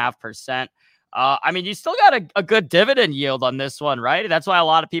 2.5%. I mean, you still got a good dividend yield on this one, right? That's why a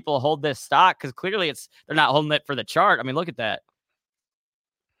lot of people hold this stock, because clearly they're not holding it for the chart. I mean, look at that.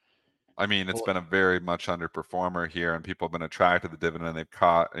 I mean, it's been a very much underperformer here, and people have been attracted to the dividend. They've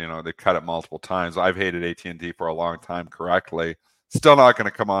cut it multiple times. I've hated AT&T for a long time correctly. Still not going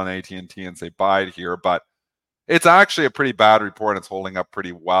to come on AT&T and say buy it here, but it's actually a pretty bad report. It's holding up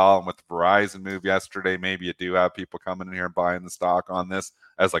pretty well. And with the Verizon move yesterday, maybe you do have people coming in here and buying the stock on this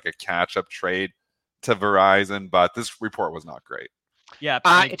as like a catch-up trade to Verizon, but this report was not great. Yeah,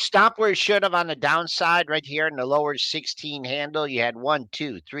 it stopped where it should have on the downside right here in the lower 16 handle. You had 1,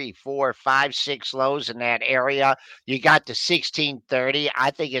 2, 3, 4, 5, 6 lows in that area. You got to 1630.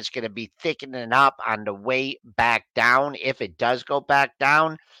 I think it's going to be thickening up on the way back down if it does go back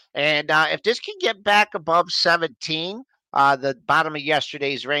down. And if this can get back above 17, The bottom of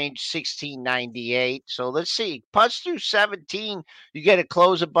yesterday's range, 1698. So let's see. Punch through 17. You get a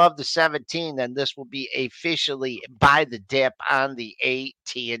close above the 17, then this will be officially buy the dip on the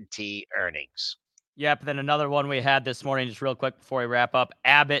AT&T earnings. Yep. Then another one we had this morning, just real quick before we wrap up,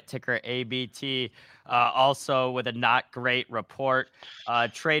 Abbott, ticker ABT, also with a not great report.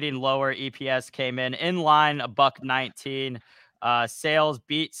 Trading lower, EPS came in line, $1.19. Sales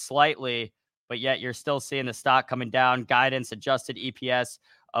beat slightly, but yet you're still seeing the stock coming down. Guidance adjusted EPS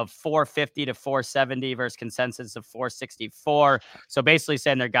of 450 to 470 versus consensus of 464. So basically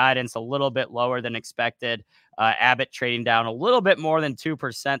saying their guidance a little bit lower than expected. Abbott trading down a little bit more than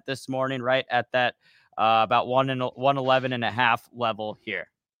 2% this morning, right at that about 111.5 level here.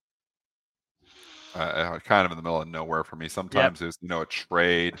 Kind of in the middle of nowhere for me. Sometimes there's a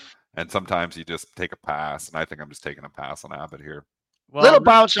trade, and sometimes you just take a pass. And I think I'm just taking a pass on Abbott here. Well, little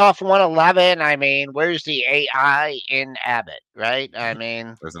bounce off 111. I mean, where's the AI in Abbott, right? I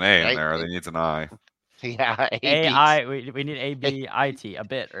mean, there's an A in there. They needs an I. Yeah, AI. We need ABIT a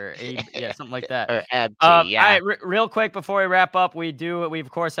bit or something like that. Or ABT, All right, real quick before we wrap up, we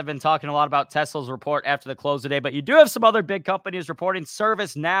of course have been talking a lot about Tesla's report after the close today, but you do have some other big companies reporting.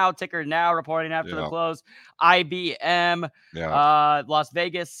 ServiceNow, ticker now, reporting after the close. IBM, Las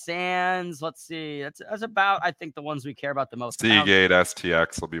Vegas Sands. Let's see, that's about I think the ones we care about the most. Seagate,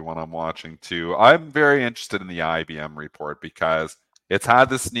 STX will be one I'm watching too. I'm very interested in the IBM report because it's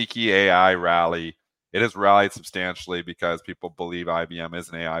had the sneaky AI rally. It has rallied substantially because people believe IBM is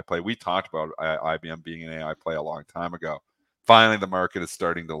an AI play. We talked about IBM being an AI play a long time ago. Finally, the market is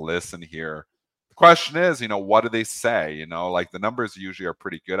starting to listen here. The question is, what do they say? Like the numbers usually are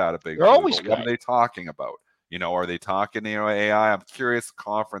pretty good out of Big Blue. Always good. What are they talking about? Are they talking, AI? I'm curious. The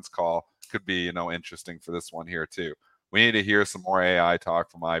conference call could be, interesting for this one here too. We need to hear some more AI talk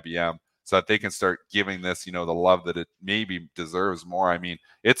from IBM so that they can start giving this, the love that it maybe deserves more. I mean,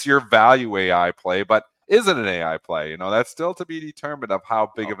 it's your value AI play, but is it an AI play? That's still to be determined of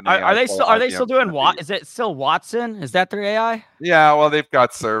how big of an AI. Are they still doing what? Is it still Watson? Is that their AI? Yeah, well, they've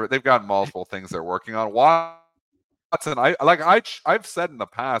got multiple things they're working on. Watson, I've said in the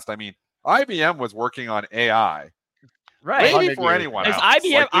past. I mean, IBM was working on AI, right? Maybe for anyone else.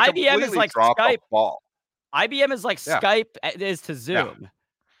 IBM is like Skype. IBM is like Skype is to Zoom. Yeah.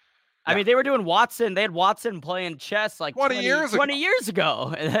 I mean, they were doing Watson. They had Watson playing chess like 20 years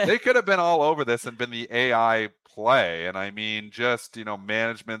ago. They could have been all over this and been the AI play. And I mean, just,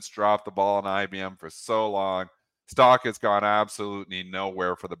 management's dropped the ball on IBM for so long. Stock has gone absolutely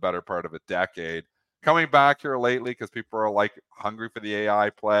nowhere for the better part of a decade. Coming back here lately because people are like hungry for the AI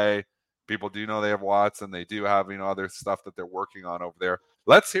play. People do know they have Watson. They do have, other stuff that they're working on over there.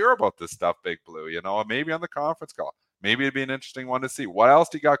 Let's hear about this stuff, Big Blue, maybe on the conference call. Maybe it'd be an interesting one to see. What else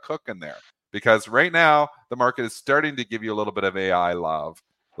do you got cooking there? Because right now, the market is starting to give you a little bit of AI love.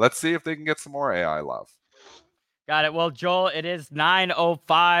 Let's see if they can get some more AI love. Got it. Well, Joel, it is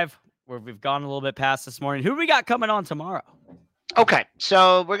 9:05, where we've gone a little bit past this morning. Who do we got coming on tomorrow? Okay,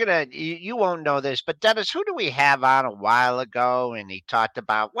 so we're going to, you won't know this, but Dennis, who do we have on a while ago? And he talked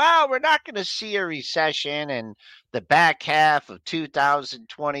about, well, we're not going to see a recession in the back half of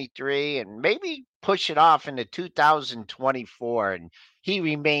 2023 and maybe push it off into 2024. And he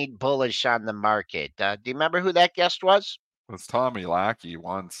remained bullish on the market. Do you remember who that guest was? It was Tommy Lackey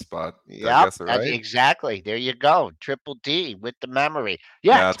once, but yeah, I guess right. Exactly. There you go. Triple D with the memory.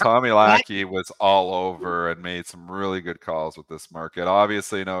 Yeah, Tommy Lackey was all over and made some really good calls with this market.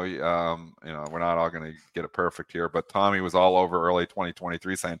 Obviously, we're not all going to get it perfect here, but Tommy was all over early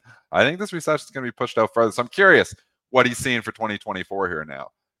 2023 saying, I think this recession is going to be pushed out further. So I'm curious what he's seeing for 2024 here now,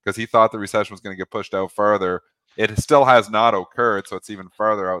 because he thought the recession was going to get pushed out further. It still has not occurred, so it's even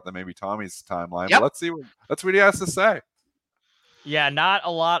farther out than maybe Tommy's timeline. Yep. But let's what he has to say. Yeah, not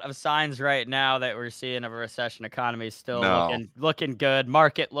a lot of signs right now that we're seeing of a recession. Economy still looking good.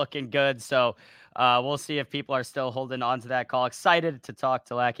 Market looking good. So we'll see if people are still holding on to that call. Excited to talk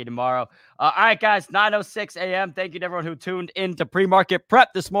to Lackey tomorrow. All right, guys, 9:06 a.m. Thank you to everyone who tuned in to Pre-Market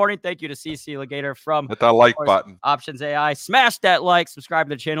Prep this morning. Thank you to CC Legator from hit that like button. Options AI. Smash that like, subscribe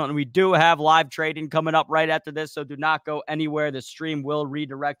to the channel, and we do have live trading coming up right after this, so do not go anywhere. The stream will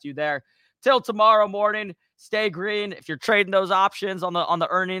redirect you there. Till tomorrow morning, stay green. If you're trading those options on the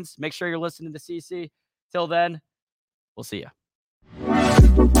earnings, make sure you're listening to CC. Till then, we'll see you.